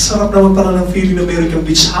 ang sarap naman pala ng feeling na meron kang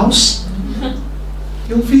beach house.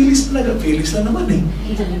 Yung feelings talaga, feelings lang naman eh.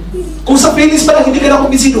 Kung sa feelings pala hindi ka na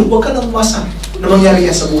kumbinsido, huwag ka nang umasa na mangyari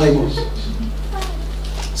yan sa buhay mo.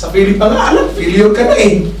 Sa feeling pa nga, alam, failure ka na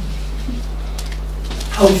eh.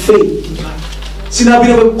 Have faith in God.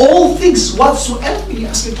 Sinabi naman, all things whatsoever you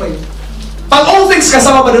ask Him for you. Pag all things,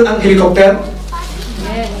 kasama ba doon ang helicopter?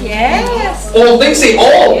 Yes. All things, say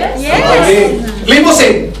all. Yes. Okay.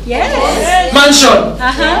 Limousine. Yes. Mansion.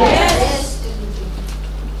 Yes.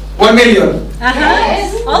 1 million.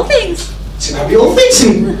 Yes. All things. Sinabi all things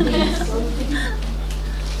eh.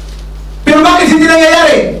 Pero bakit hindi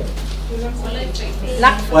nangyayari?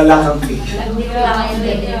 Wala kang faith.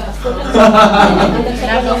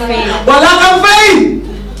 Wala kang faith!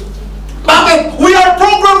 Bakit? We are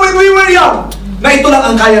programmed when we were young na ito lang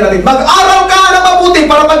ang kaya natin. Mag-aral ka na mabuti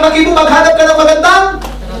para pag mo maghanap ka ng magandang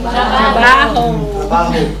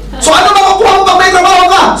Trabaho. So ano makukuha mo pag may trabaho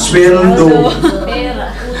ka? Sweldo.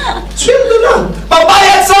 Sweldo lang.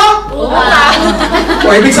 Pambayad sa? O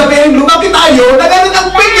ibig sabihin, lumaki tayo na ganun ang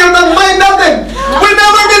figure ng mind natin. We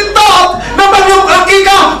never been taught na maglaki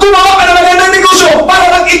ka, gumawa ka na magandang negosyo para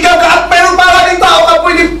mag-income ka at meron maraming tao ka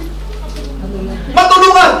pwede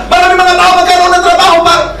matulungan. Maraming mga tao magkaroon ng trabaho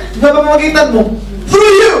para pamamagitan mo.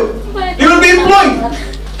 Through you, you will be employed.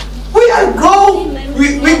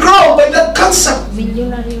 We grow by that concept.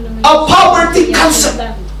 A poverty concept.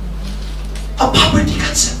 A poverty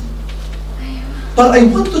concept. But I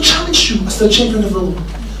want to challenge you as the children of the Lord.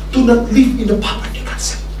 Do not live in the poverty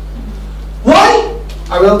concept. Why?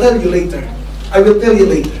 I will tell you later.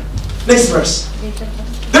 Next verse.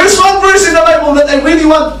 There's one verse in the Bible that I really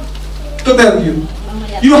want to tell you.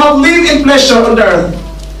 You have lived in pleasure on the earth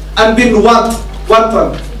and been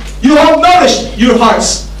wanton. You have nourished your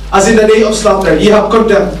hearts as in the day of slaughter. You have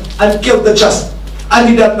condemned and killed the just,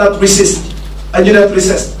 and did not resist. And you not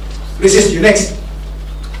resist you. Next.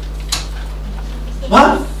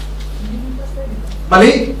 What?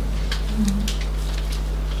 Mali?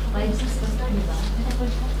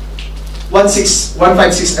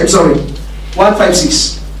 156. I'm sorry.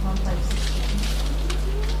 156.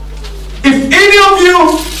 If any of you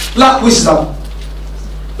lack wisdom.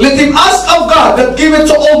 Let him ask of God that giveth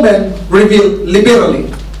to all men reveal liberally.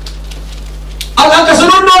 At ang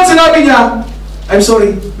kasunod noon, sinabi niya, I'm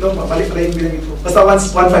sorry, no, mali pala yung binanggit ko. Basta 1,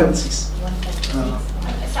 5, and 6.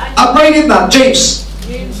 Upbraid it not, James.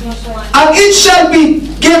 And it shall be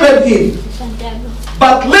given him.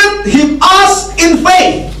 But let him ask in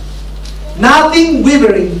faith, nothing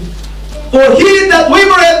wavering. For he that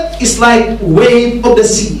wavereth is like wave of the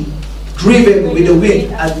sea, driven with the wind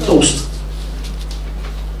and tossed.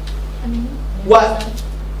 What?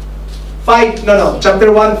 Chapter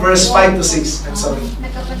 1, verse 5 to 6. I'm sorry.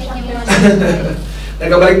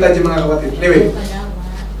 Nagabaliktad yung mga kapatid. Anyway.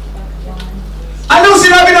 Anong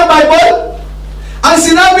sinabi ng Bible? Ang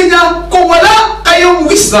sinabi niya, kung wala kayong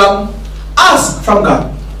wisdom, ask from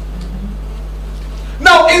God.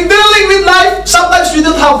 Now, in dealing with life, sometimes we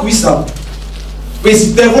don't have wisdom.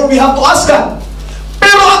 Therefore, we have to ask God.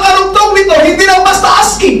 Pero ang karugtong nito, hindi lang basta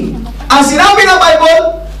asking. Ang sinabi ng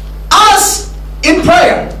Bible, ask in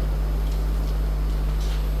prayer.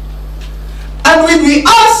 And when we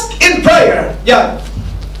ask in prayer,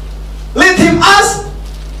 let him ask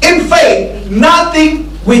in faith,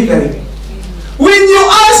 nothing wavering. When you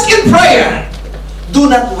ask in prayer, do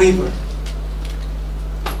not waver.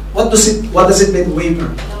 What does it mean,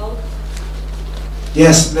 waver?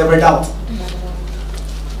 Yes, never doubt.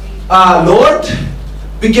 Lord,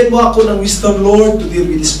 bigyan mo ako ng wisdom, Lord, to deal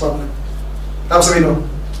with this problem. Tapos sabi no,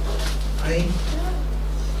 ay,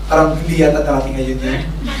 parang hindi yata dati ngayon yan.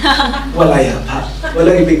 Wala yata.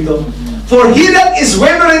 Walang ibig to. For he that is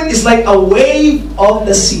wavering is like a wave of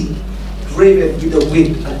the sea, driven with the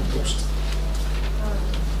wind and tossed.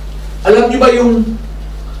 Alam niyo ba yung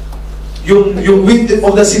wind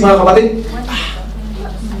of the sea, mga kapatid?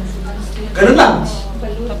 Ganun lang.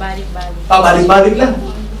 Pabalik-balik lang.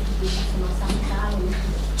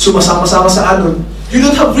 Sumasama-sama sa alon. You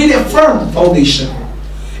don't have really a firm foundation.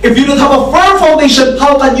 If you don't have a firm foundation,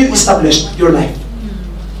 how can you establish your life?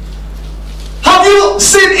 Have you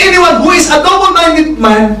seen anyone who is a double-minded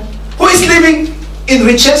man who is living in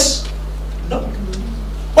riches? No.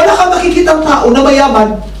 Wala kang makikita ang tao na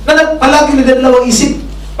mayaman na palagi nagdadalawang isip.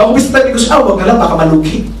 Pag-umpisa tayo, wag ka lang, baka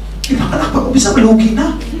malugi. Di ba ka na, pag-umpisa, malugi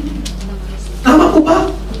na. Tama ko ba?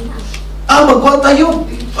 Magkuhan tayo.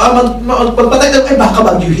 Magpatay tayo, baka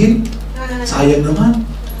bagyuhin. Sayang naman.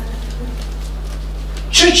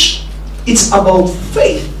 Church, it's about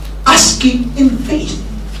faith. Asking in faith.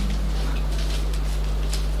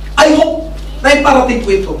 I hope na iparating ko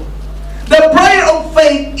ito. The prayer of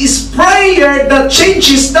faith is prayer that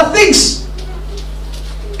changes the things.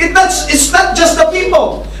 It's not just the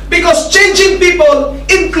people. Because changing people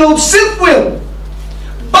includes self-will.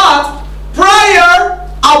 But prayer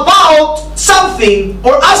about something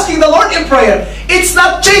or asking the Lord in prayer, it's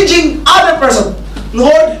not changing other person.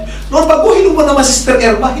 Lord, baguhin mo naman Sister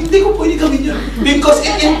Erma, hindi ko pwede gawin yun. Because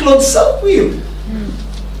it includes self-will.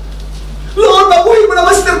 Lord, baguhin mo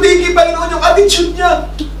naman Sister Vicky, Panginoon, yung attitude niya.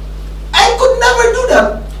 I could never do that.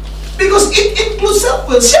 Because it includes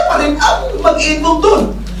self-will. Siya pa rin ang mag-involve doon.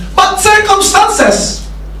 But circumstances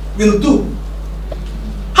will do.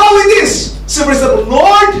 How it is? Simple as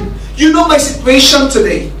Lord, you know my situation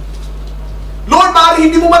today. Lord,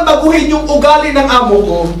 maaari hindi mo man baguhin yung ugali ng amo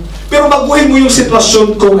ko, pero baguhin mo yung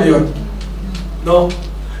sitwasyon ko ngayon. No?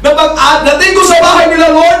 Na pag-dating ko sa bahay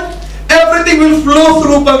nila, Lord, everything will flow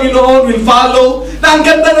through, Panginoon, will follow. Na ang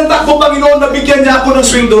ganda ng takbo, Panginoon, nabigyan niya ako ng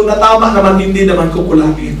sweldo na tama naman, hindi naman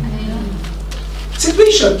kukulangin.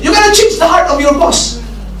 Situation. You gotta change the heart of your boss.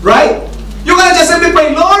 Right? You gotta just simply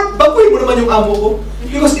pray, Lord, baguhin mo naman yung amo ko.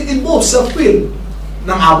 Because it involves self-will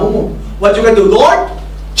ng amo mo. What you can do, Lord,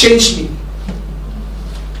 change me.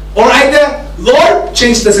 Or either, Lord,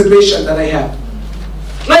 change the situation that I have.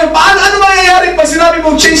 Ngayon, ano mangyayari pag sinabi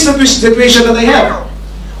mong change the situation that I have?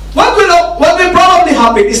 What will probably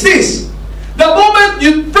happen is this. The moment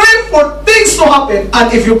you pray for things to happen, and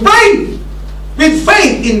if you pray with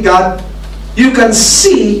faith in God, you can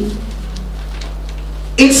see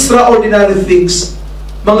extraordinary things,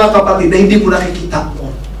 mga kapatid, na hindi mo nakikita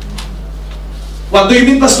mo. What do you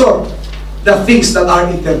mean, Pastor? The things that are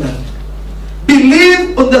eternal.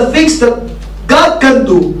 Believe on the things that God can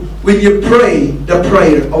do when you pray the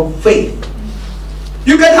prayer of faith.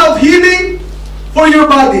 You can have healing for your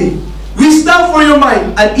body, wisdom for your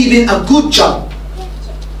mind, and even a good job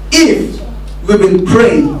if we will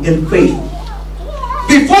pray in faith.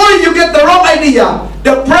 Before you get the wrong idea,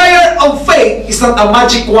 the prayer of faith is not a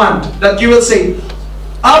magic wand that you will say,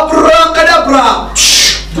 abracadabra.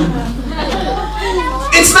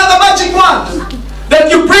 It's not a magic wand that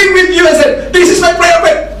you bring with you and say, this is my prayer of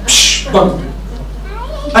faith.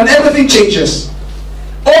 And everything changes.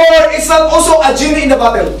 Or it's not also a genie in the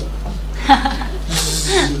bottle.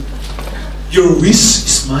 Your wish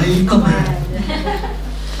is my command.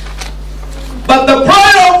 But the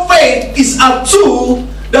prayer of faith is a tool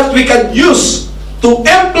that we can use to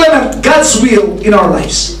implement God's will in our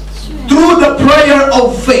lives. Through the prayer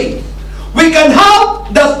of faith, we can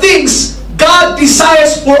have the things God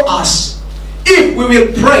desires for us if we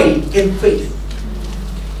will pray in faith.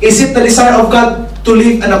 Is it the desire of God to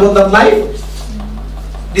live an abundant life?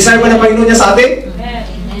 Desire ba ng Panginoon niya sa atin?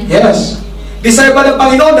 Yes. Desire ba ng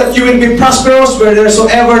Panginoon that you will be prosperous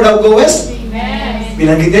wheresoever thou goest?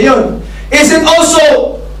 Binanggit niya yun. Is it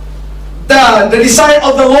also the desire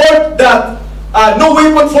of the Lord that no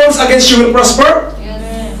weapon forms against you will prosper?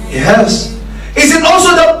 Yes. Is it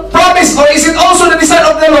also the promise, or is it also the desire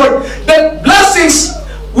of the Lord that blessings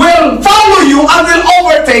will follow you and will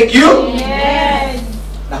overtake you? Yes.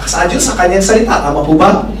 Nakasaad yun sa kanyang salita. Tama po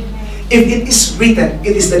ba? If it is written,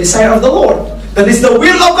 it is the desire of the Lord. That is the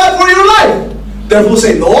will of God for your life. Therefore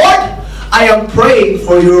say, Lord, I am praying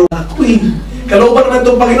for your queen. Kalooban naman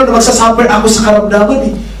itong Panginoon na magsasuffer ako sa karamdaman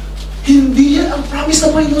eh. Hindi yan ang promise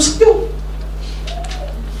ng Panginoon sa iyo.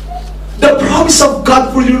 The promise of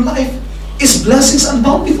God for your life is blessings and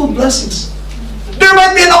bountiful blessings. There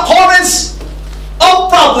might be an occurrence of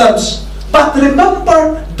problems, but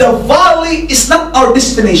remember, the valley is not our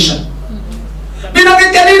destination.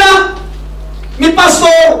 Binanggit kanina ni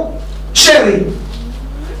Pastor Sherry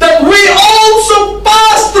that we also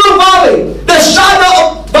pass through valley, the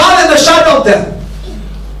shadow of death.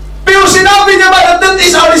 Pero sinabi niya ba that that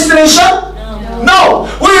is our destination? No.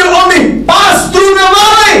 We will only pass through the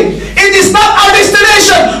valley. It is not our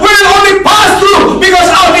destination. We will only pass through because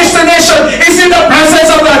our destination is in the presence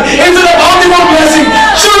of God, into the bountiful blessing.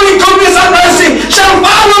 Surely goodness and mercy shall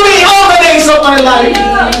follow me all the days of my life.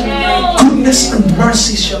 Goodness and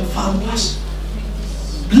mercy shall follow us.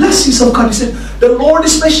 Blessings of God. He said, the Lord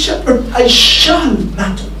is my shepherd, I shall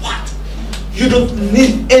not want. You don't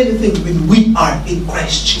need anything when we are in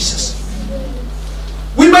Christ Jesus.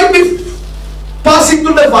 We might be passing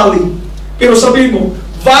through the valley, pero sabihin mo,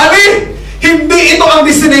 valley, hindi ito ang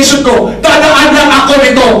destination ko. Dadaan lang ako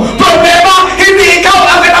nito. Problema, hindi ikaw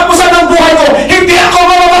ang katapusan ng buhay ko. Hindi ako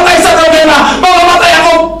mamamatay sa problema. Mamamatay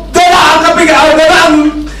ako, dala ang kapigaan, dala ang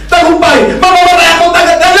tagumpay. Mamamatay ako,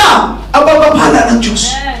 tagadala ang pagpapala ng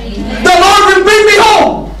Diyos. The Lord will bring me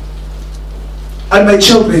home. And my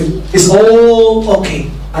children is all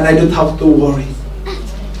okay. And I don't have to worry.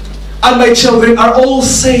 And my children are all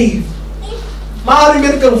saved. Maaaring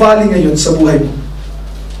meron kang valley ngayon sa buhay mo.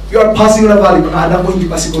 You are passing the valley. Mga anak mo hindi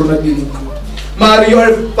pa siguro nagbiling ko. Maaaring you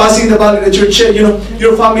are passing the valley that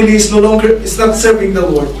your family is no longer, is not serving the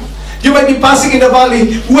Lord. You might be passing in the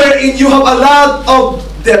valley wherein you have a lot of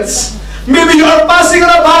debts. Maybe you are passing in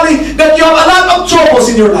a valley that you have a lot of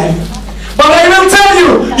troubles in your life. But I will tell you,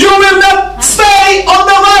 you will not stay on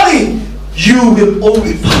the valley. You will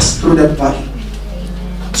only pass through that valley.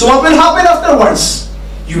 So what will happen afterwards?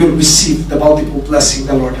 You will receive the bountiful blessing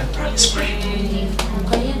the Lord had promised for you.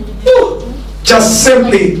 Just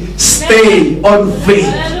simply stay on faith.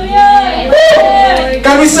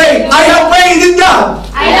 Can we say, I have faith in God?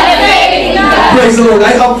 I have faith in God. Praise the Lord.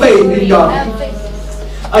 I have faith in God.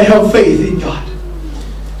 I have faith in God.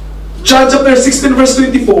 John chapter 16 verse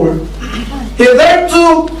 24.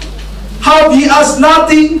 Hitherto have ye asked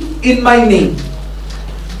nothing in my name.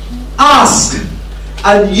 Ask,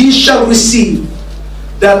 and ye shall receive,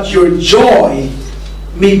 that your joy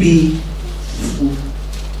may be full.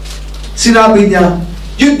 Sinabi niya,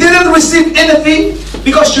 you didn't receive anything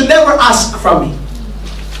because you never asked from me.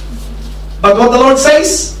 But what the Lord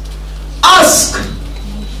says, ask,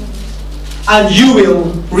 and you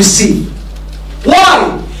will receive.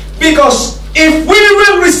 Why? Because if we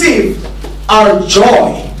will receive, our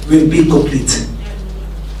joy will be complete.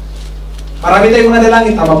 Marami tayong mga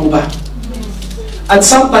dalangin, tama po ba? And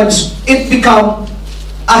sometimes, it become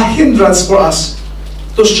a hindrance for us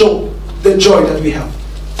to show the joy that we have.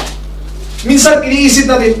 Minsan, iniisip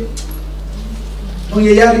natin,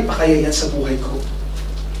 mangyayari pa kaya yan sa buhay ko?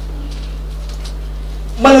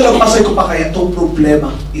 Malalagpasan ko pa kaya itong problema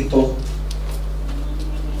ito?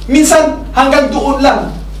 Minsan, hanggang doon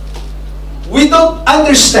lang. We don't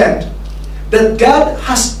understand that God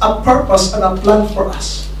has a purpose and a plan for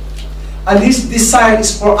us. And His desire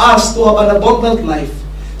is for us to have an abundant life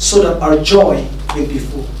so that our joy will be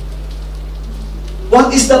full. What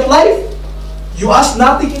is that life? You ask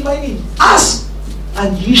nothing in my name. Ask,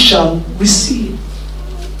 and ye shall receive,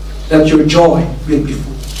 that your joy will be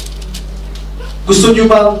full. Gusto niyo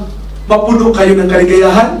bang mapuno kayo ng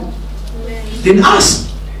kaligayahan? Then ask,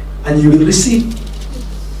 and you will receive.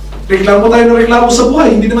 Reklamo tayo ng reklamo sa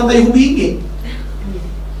buhay, hindi naman tayo humingi.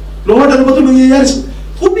 Lord, ano ba ito nangyayari?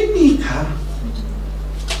 Humingi ka.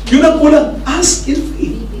 Yun ang kulang. Ask in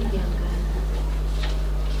faith.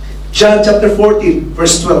 John chapter 14,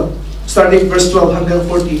 verse 12. Starting verse 12 hanggang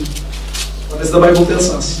 14. What does the Bible tells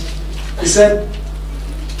us? He said,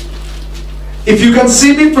 if you can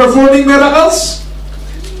see me performing miracles,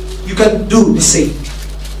 you can do the same.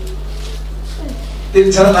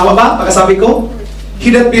 Tama ba? Pagkasabi ko,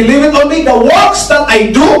 he that believeth on me, the works that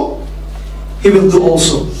I do, he will do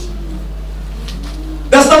also.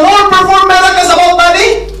 Does the Lord perform miracles about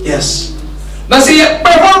money? Yes. Does He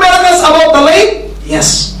perform miracles about the lame?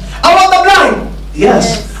 Yes. About the blind?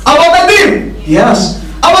 Yes. About the deaf? Yes.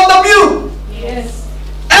 About the mute? Yes.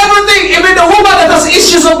 Everything, even the woman that has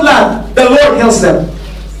issues of blood, the Lord heals them.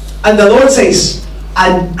 And the Lord says,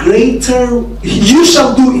 and greater, you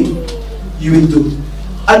shall do it, you will do.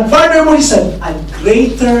 And furthermore, He said, and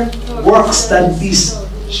greater works than this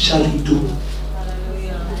shall He do.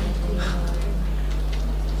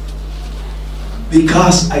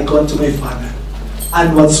 Because I go unto my Father,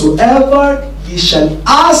 and whatsoever ye shall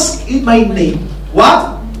ask in my name,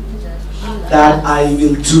 what? That I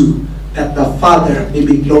will do, that the Father may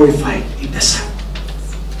be glorified in the Son.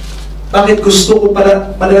 Bakit gusto ko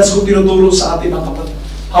madalas kong tinuturo sa atin mga kapatid?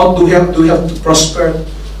 How to have to prosper,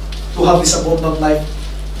 to have this abundant life?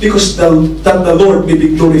 Because that the Lord may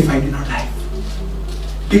be glorified in our life.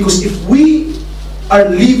 Because if we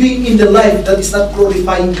are living in the life that is not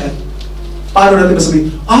glorifying God, paano natin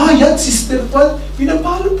masabihin, yan, Sister Juan,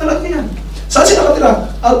 pinapalo talaga yan. Saan siya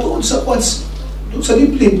nakatira? Doon sa quads, doon sa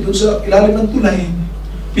liplip, doon sa ilalim ng tulay.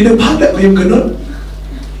 Pinapala ba yung ganun?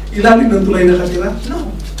 Ilalim ng tulay nakatira?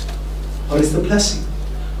 No. What is the blessing?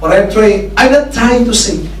 Or I'm not trying to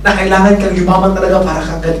say na kailangan kang yumaman talaga para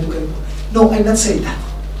kang ganito. No, I'm not saying that.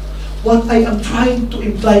 What I am trying to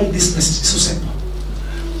imply in this message is so simple.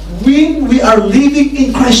 When we are living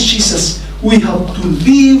in Christ Jesus, we have to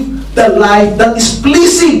live the life that is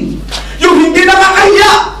pleasing. Yung hindi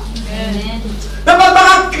nakakahiya. Na pag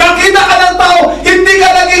nakakita ka ng tao, hindi ka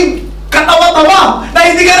naging katawa-tawa, na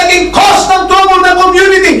hindi ka naging cause ng trouble ng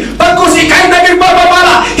community. Pagkos ikaw'y naging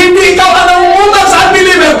bababala, hindi ikaw ang nangungutang sa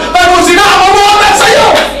unbeliever, pagkos sila ang mamungutang sa iyo.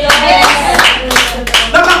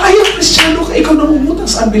 Nakakahiya, Kristyano ka, ikaw nangungutang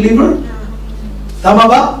sa unbeliever? Tama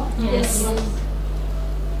ba? Yes.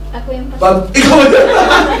 Ako yung Pag ikaw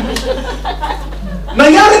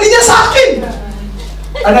nangyari din niya sa akin.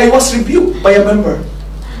 And I was rebuked by a member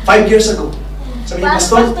 5 years ago. Sabi niya,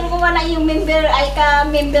 Pastor, ko wala yung member, ay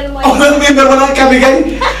ka-member mo. member mo na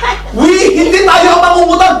kabigay. Hindi tayo ang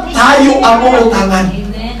mangungutang. Tayo ang uutangan.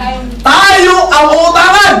 Tayo ang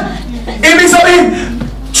uutangan. Ibig sabihin,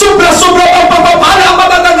 sobra-sobra ang pagpapala ang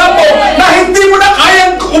matatanggap mo na hindi mo na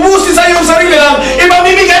kayang ubusin sa iyong sarili lang,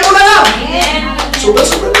 ibamimigay mo na lang.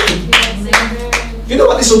 Sobra-sobra. You know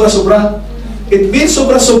what is sobra-sobra? It means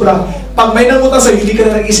sobra-sobra. Pag may nangutang sa'yo, hindi ka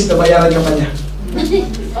na nag-isip na bayaran ka pa niya.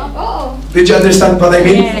 Did you understand what I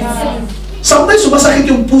mean? Yes. Sometimes sumasakit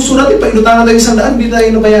yung puso natin. Pag inutangan tayo 100, hindi tayo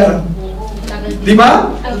nabayaran. Di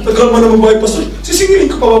ba? Tagal mo na mabuhay, Pastor. Sisingilin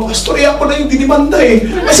ko pa ba, Pastor? Eh, ako na yung dinimanda eh.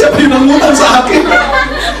 Kasi ako yung nangutang sa akin.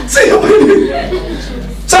 Sa'yo pa yun.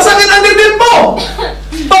 Sasakit ang dibdib mo.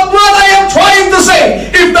 But what I am trying to say,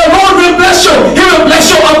 if the Lord will bless you, He will bless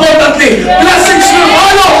you abundantly. Blessings will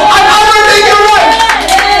follow and everything you want.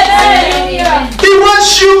 He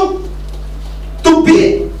wants you to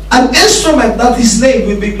be an instrument that His name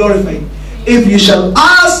will be glorified. If you shall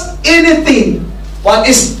ask anything, what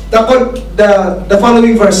is the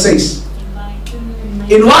following verse says?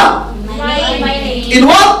 In what? In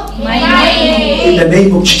what? In the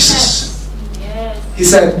name of Jesus. He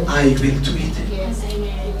said, I will do it.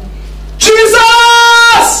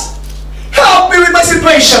 Jesus! Help me with my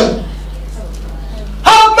situation.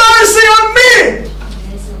 Have mercy on me.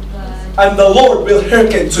 And the Lord will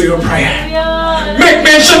hearken to your prayer. Make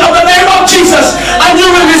mention of the name of Jesus and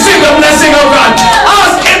you will receive the blessing of God.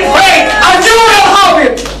 Ask in faith and you will have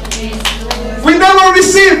it. We never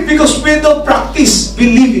receive because we don't practice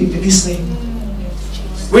believing in His name.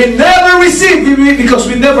 We never receive because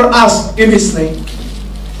we never ask in His name.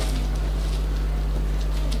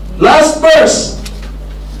 Last verse,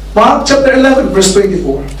 Mark chapter 11, verse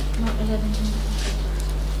 24.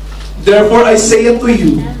 Therefore I say unto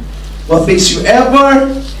you, what things you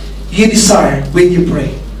ever ye desire when you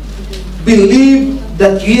pray, believe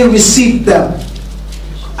that ye receive them,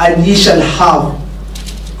 and ye shall have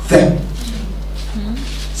them.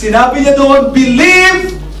 Sinabi niya doon,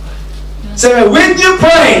 believe. Sabi, when you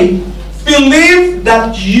pray, believe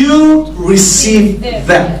that you receive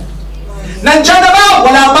them. Nandiyan na ba?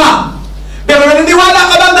 Wala pa. Pero Pero naniniwala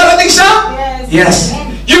ka ba darating siya? Yes.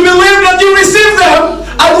 You believe that you receive them,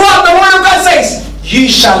 and what the Word of God says, ye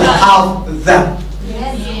shall have them.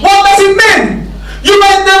 What does it mean? You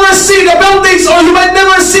might never see the buildings, or you might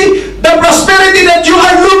never see the prosperity that you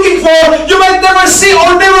are looking for. You might never see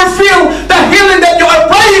or never feel the healing that you are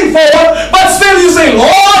praying for, but still you say,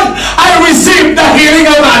 Lord, I received the healing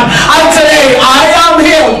of God, and today I am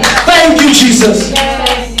healed. Thank you, Jesus.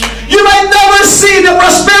 You might never see the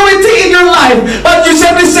prosperity in your life, but you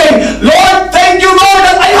simply say, Lord, thank you, Lord,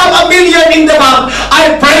 that I have $1 million in the bank.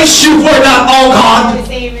 I praise you for that, oh God.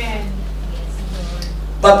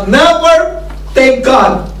 But never thank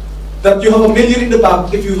God that you have $1 million in the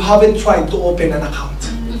bank if you haven't tried to open an account.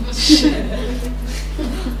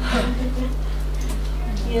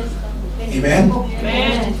 Amen?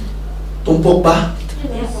 Amen. Tumpok ba?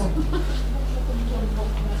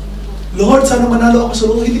 Lord, sana manalo ako sa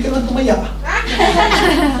loob. Hindi ka naman tumaya.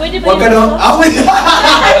 Pwede ba Huwag ka na. Wait.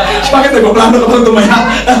 Bakit nagpaplano ka bang tumaya?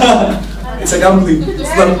 It's a gambling.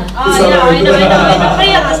 It's not.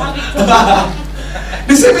 Kaya ka sabi ko.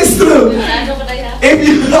 The same is true. If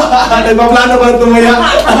you nagpaplano ka tumaya.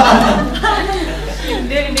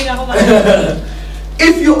 Hindi ako ba?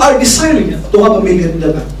 If you are desiring to have $1 million in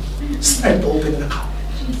the bank, start to open an account.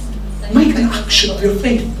 Make an action of your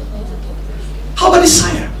faith. Have a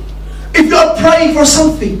desire. If you are praying for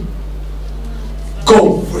something,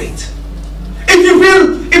 go for it. If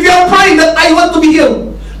you are praying that I want to be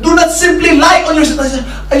healed, do not simply lie on yourself and say,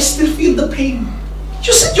 I still feel the pain.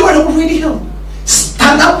 You said you are already healed.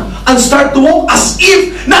 Stand up and start to walk as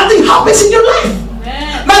if nothing happens in your life.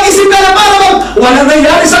 Mag-isip ka na parang walang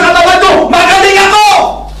nangyari sa katawan ko, magaling ako!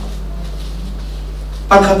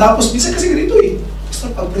 Pagkatapos, minsan kasi ganito eh.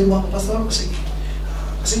 Pastor, pag-pray mo ako, Pastor,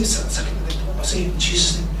 kasi sakit na dito ko, kasi in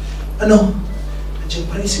Jesus name. Ano? Nandiyan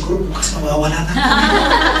pa rin, siguro bukas mawawala na.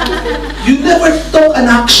 You never took an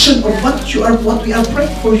action of what we are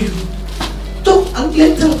praying for you. Took a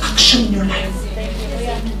little action in your life.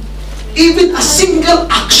 Even a single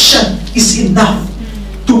action is enough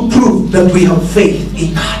to prove that we have faith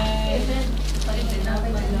in God.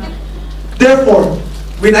 Therefore,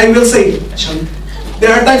 when I will say,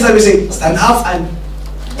 there are times I will say, stand up, and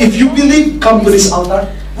if you believe, come to this altar.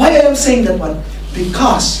 Why I am saying that one?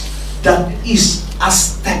 Because that is a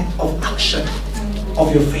step of action of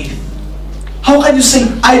your faith. How can you say,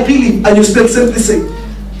 I believe, and you still simply say,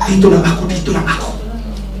 dito lang ako, dito lang ako.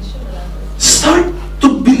 Start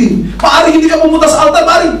to believe. Maaring hindi ka pumunta sa altar,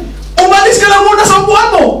 maaring umalis ka lang muna sa upuan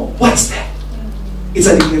mo. What's that? It's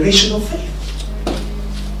a declaration of faith.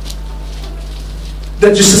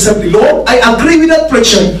 That you say simply, Lord, I agree with that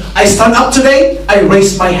preacher. I stand up today, I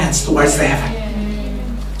raise my hands towards the heaven.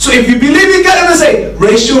 So if you believe in God, and I say,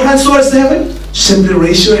 raise your hands towards the heaven, simply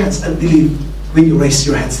raise your hands and believe when you raise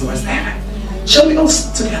your hands towards the heaven. Shall we all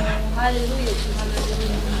sit together? Hallelujah.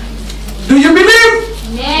 Do you believe?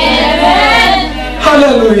 Amen.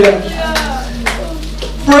 Hallelujah.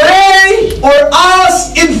 Pray or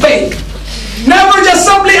ask in faith. Never just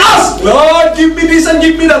simply ask, Lord, give me this and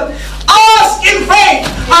give me that. Ask in faith,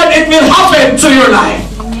 and it will happen to your life.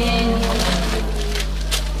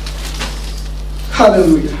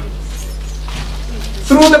 Hallelujah.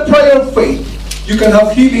 Through the prayer of faith, you can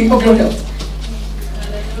have healing of your health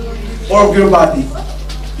or of your body.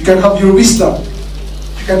 You can have your wisdom.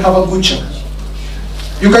 You can have a good job.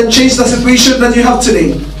 You can change the situation that you have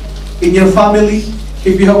today in your family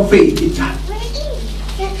if you have faith in God.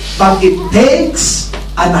 But it takes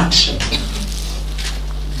an action.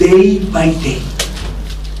 Day by day.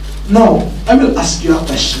 Now, I will ask you a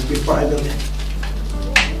question before I will end.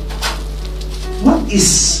 What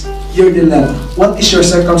is your dilemma? What is your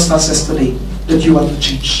circumstances today that you want to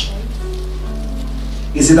change?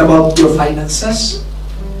 Is it about your finances?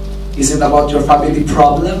 Is it about your family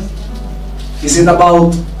problem? Is it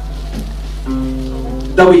about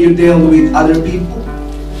the way you deal with other people?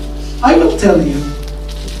 I will tell you,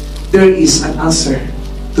 there is an answer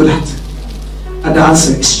to that. And the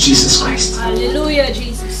answer is Jesus Christ. Hallelujah,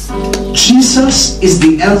 Jesus. Jesus is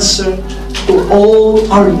the answer to all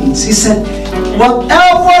our needs. He said,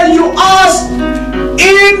 whatever you ask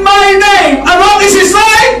in my name. And what is His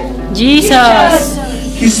name? Jesus.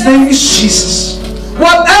 His name is Jesus.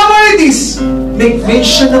 Whatever it is, make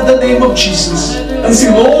mention of the name of Jesus. And say,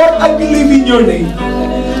 Lord, I believe in your name.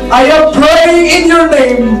 I am praying in your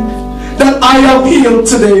name that I am healed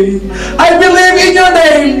today. I believe in your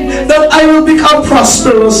name that I will become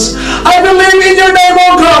prosperous. I believe in your name,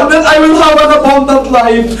 oh God, that I will have an abundant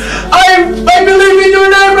life. I believe in your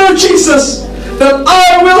name, Lord Jesus, that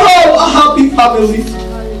I will have a happy family.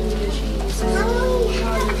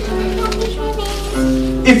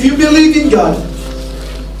 If you believe in God,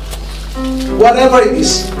 whatever it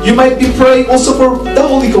is, you might be praying also for the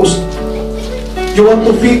Holy Ghost. You want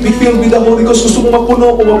to be filled with the Holy Ghost. Gusto mo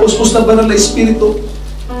mapuno o mapuspos ng banal na Espiritu.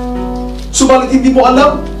 Subalit hindi mo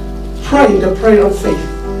alam, pray the prayer of faith.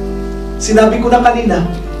 Sinabi ko na kanina,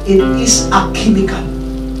 it is a chemical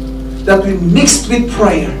that we mixed with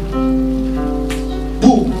prayer.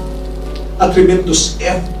 Boom! A tremendous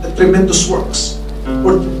works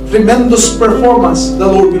or tremendous performance the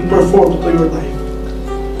Lord will perform to your life.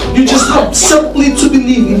 You just have simply to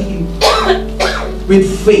believe in Him with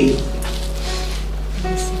faith.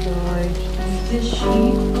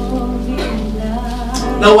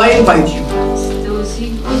 Now I invite you,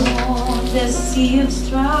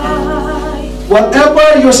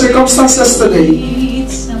 whatever your circumstances today,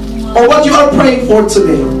 or what you are praying for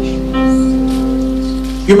today,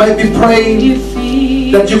 you might be praying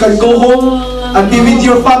that you can go home and be with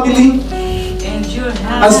your family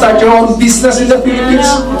and start your own business in the Philippines,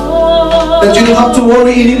 that you don't have to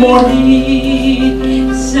worry anymore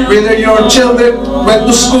whether your children went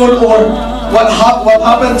to school or what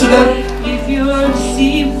happened to them.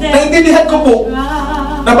 Naintindihan ko po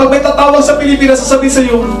na pag may tatawag sa Pilipinas, sasabihin sa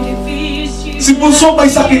iyo, si Bunso may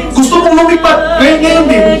sakit, gusto mong lumipat ngayon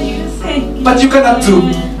din, but you cannot do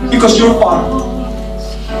because you're far.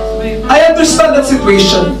 I understand that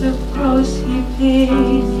situation,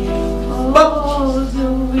 but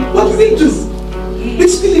what we do,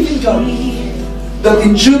 let's believe in God that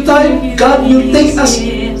in due time God will take us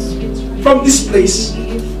from this place,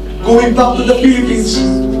 going back to the Philippines,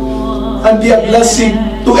 and be a blessing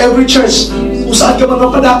to every church kung saan ka man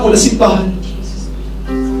ang kadako na simbahan.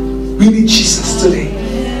 We need Jesus today.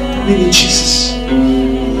 We need Jesus.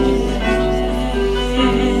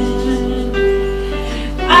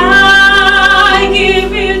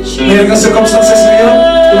 Mayroon ka circumstances ngayon,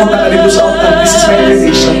 pumunta ka dito sa altar. This is my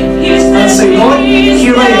invitation. And say, Lord,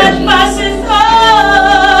 here I am.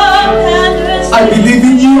 I believe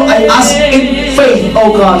in you. I ask in faith,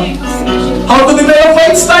 oh God. How to develop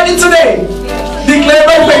faith? Starting today. Declare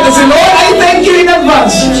by faith. I say, Lord, I thank you in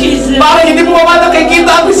advance. Para hindi mo naman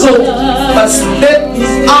nakikita ang result. But step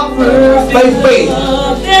up by faith.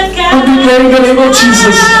 I'm declaring the name of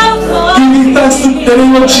Jesus. Giving thanks to the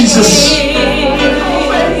name of Jesus.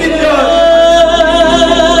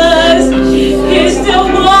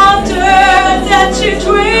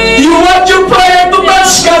 You want your prayer to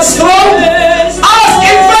touch God's throne? Ask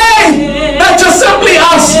in faith. Not just simply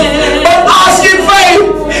ask, but ask in faith.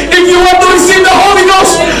 If you want to receive the Holy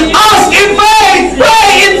Ghost, ask in faith. Pray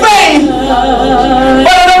in faith.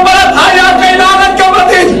 Para ng palataya kailangan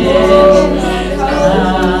kapatid.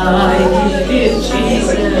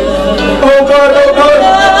 Oh God, oh God.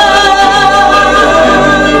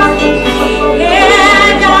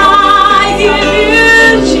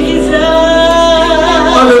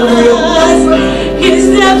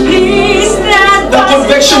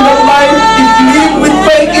 Conviction of life, if you live with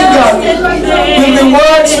faith in God, will be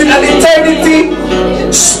words with an eternity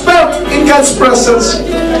spent in God's presence.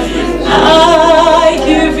 I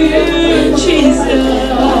give you Jesus.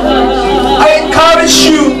 I encourage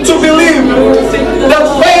you to believe that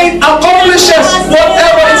faith accomplishes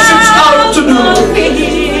whatever it sets out to do.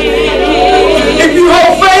 If you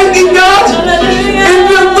have faith in God, it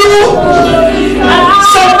will do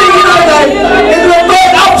something in your life. It will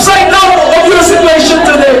turn upside down of your situation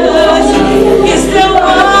today.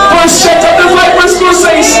 First chapter 5 verse 2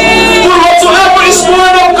 says, for whatsoever is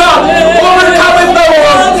born of God overcometh the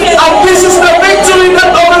world.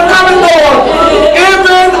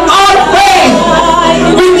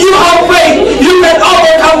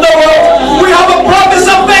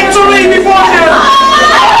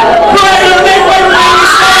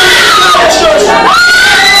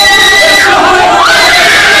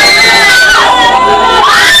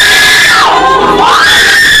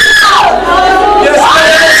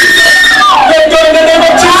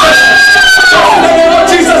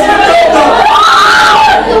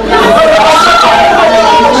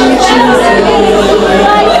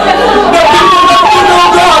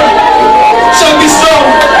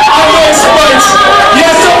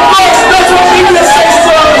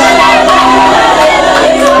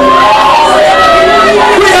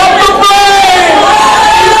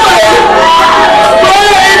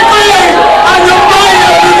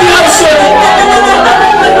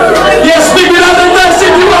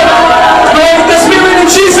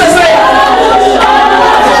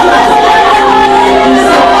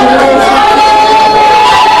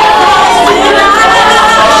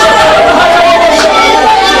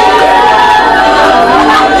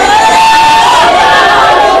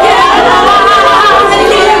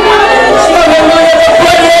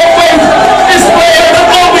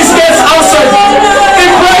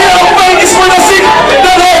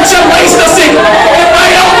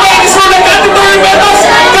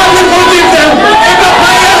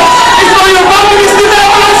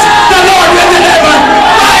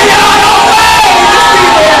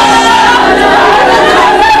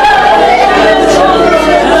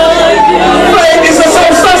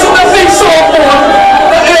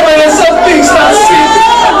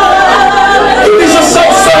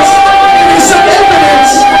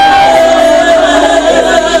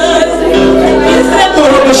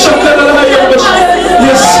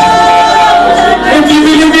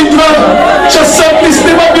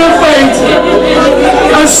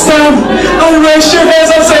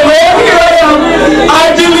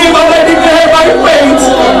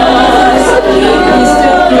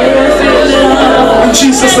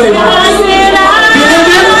 name. Believe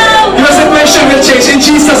it, your situation will change in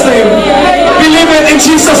Jesus' name. Believe it in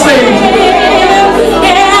Jesus' name.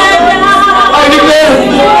 I declare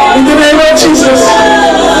in the name of Jesus.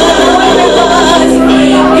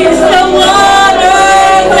 It's the water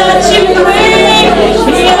that you bring.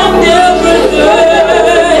 I'll never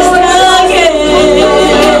thirst again.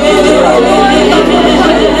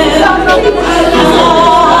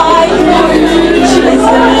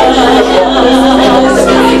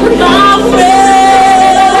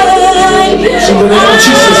 In the name of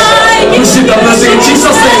Jesus, receive the blessing in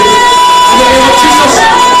Jesus' name. In the name of Jesus,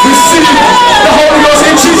 receive the Holy Ghost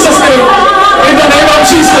in Jesus' name. In the name of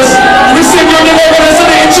Jesus, receive your deliverance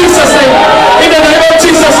today in Jesus' name. In the name of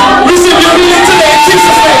Jesus, receive your healing today in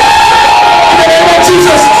Jesus' name. In the name of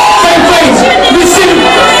Jesus, faith, receive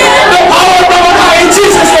the power of the high in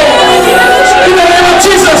Jesus' name. In the name of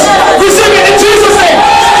Jesus, receive it in Jesus' name.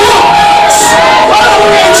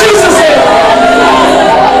 Hallelujah in Jesus' name.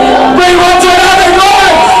 Pray one to another,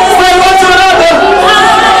 Lord. Pray one to another.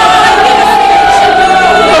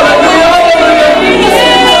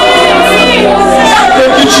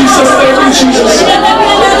 Thank you, Jesus. Thank you, Jesus.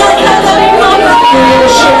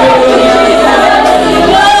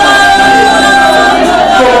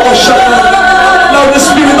 Now the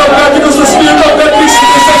Spirit of God, because the Spirit of God is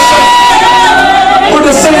intercession for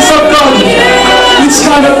the saints of God, which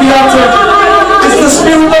cannot be uttered. It's the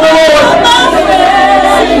Spirit of the Lord.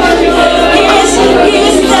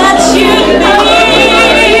 Is that you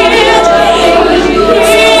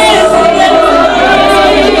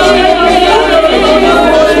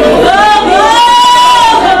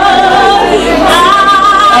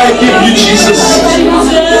I give you Jesus.